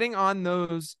 look, betting on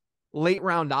those late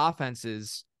round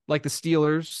offenses like the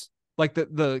Steelers, like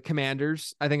the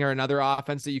Commanders, I think are another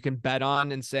offense that you can bet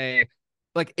on and say,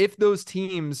 like, if those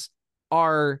teams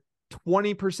are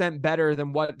 20% better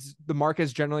than what the market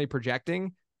is generally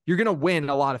projecting, you're going to win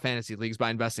a lot of fantasy leagues by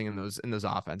investing in those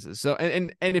offenses. So,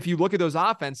 and if you look at those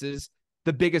offenses,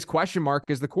 the biggest question mark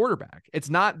is the quarterback. It's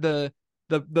not the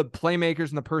playmakers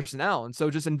and the personnel. And so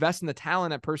just invest in the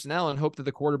talent at personnel and hope that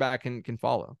the quarterback can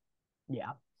follow.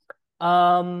 Yeah.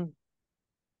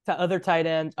 To other tight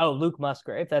ends. Oh, Luke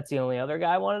Musgrave. That's the only other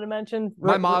guy I wanted to mention.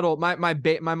 My model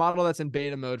that's in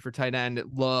beta mode for tight end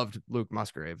loved Luke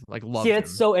Musgrave. Like, loved him.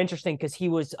 It's so interesting because he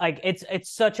was like, it's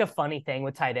such a funny thing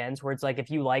with tight ends where it's like,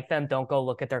 if you like them, don't go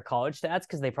look at their college stats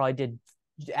because they probably did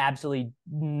absolutely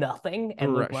nothing.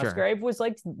 And Luke Musgrave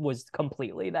was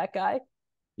completely that guy.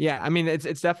 Yeah, I mean, it's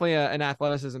definitely an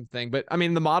athleticism thing, but I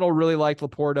mean, the model really liked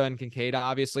Laporta and Kincaid,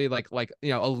 obviously, like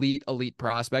elite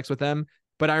prospects with them.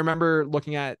 But I remember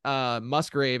looking at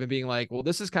Musgrave and being like, well,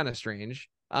 this is kind of strange.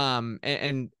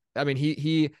 And I mean,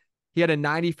 he had a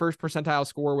 91st percentile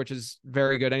score, which is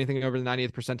very good. Anything over the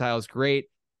 90th percentile is great.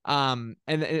 And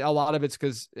a lot of it's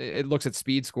because it looks at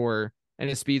speed score, and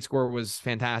his speed score was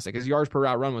fantastic. His yards per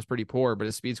route run was pretty poor, but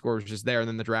his speed score was just there. And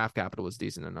then the draft capital was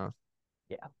decent enough.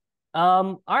 Yeah.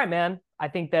 All right, man. I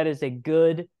think that is a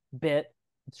good bit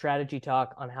of strategy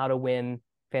talk on how to win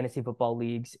fantasy football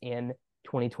leagues in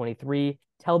 2023.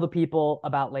 Tell the people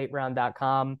about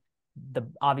lateround.com,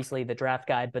 obviously the draft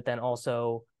guide, but then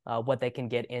also what they can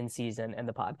get in season and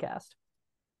the podcast.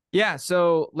 Yeah,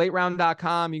 so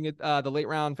lateround.com, you can get the Late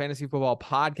Round Fantasy Football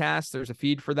Podcast. There's a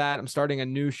feed for that. I'm starting a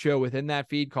new show within that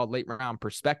feed called Late Round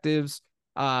Perspectives.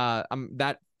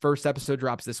 That first episode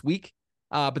drops this week.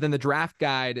 But then the draft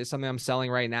guide is something I'm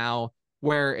selling right now,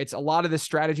 where it's a lot of this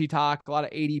strategy talk, a lot of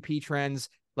ADP trends.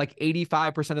 Like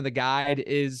 85% of the guide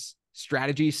is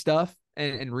strategy stuff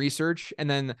and research. And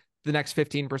then the next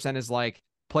 15% is like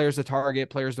players to target,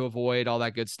 players to avoid, all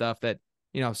that good stuff that,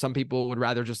 some people would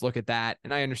rather just look at that.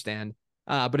 And I understand.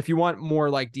 But if you want more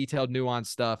like detailed, nuanced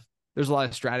stuff, there's a lot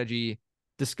of strategy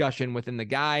discussion within the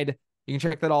guide. You can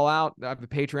check that all out. I have a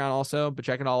Patreon also, but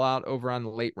check it all out over on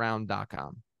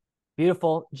lateround.com.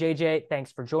 Beautiful. JJ,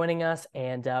 thanks for joining us.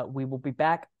 And we will be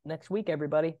back next week,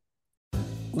 everybody.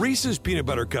 Reese's peanut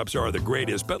butter cups are the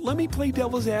greatest, but let me play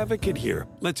devil's advocate here.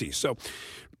 Let's see. So,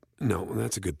 no,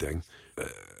 that's a good thing.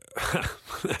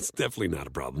 That's definitely not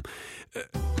a problem.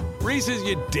 Reese's,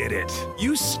 you did it.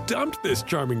 You stumped this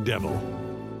charming devil.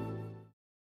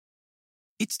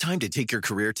 It's time to take your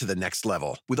career to the next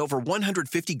level. With over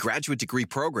 150 graduate degree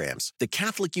programs, the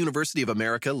Catholic University of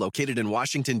America, located in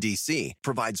Washington, D.C.,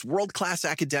 provides world-class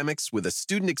academics with a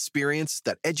student experience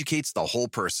that educates the whole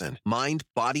person, mind,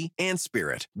 body, and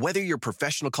spirit. Whether your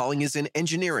professional calling is in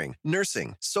engineering,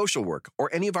 nursing, social work,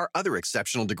 or any of our other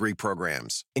exceptional degree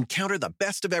programs, encounter the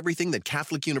best of everything that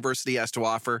Catholic University has to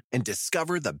offer and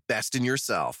discover the best in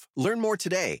yourself. Learn more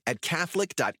today at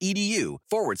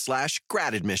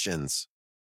catholic.edu/grad admissions.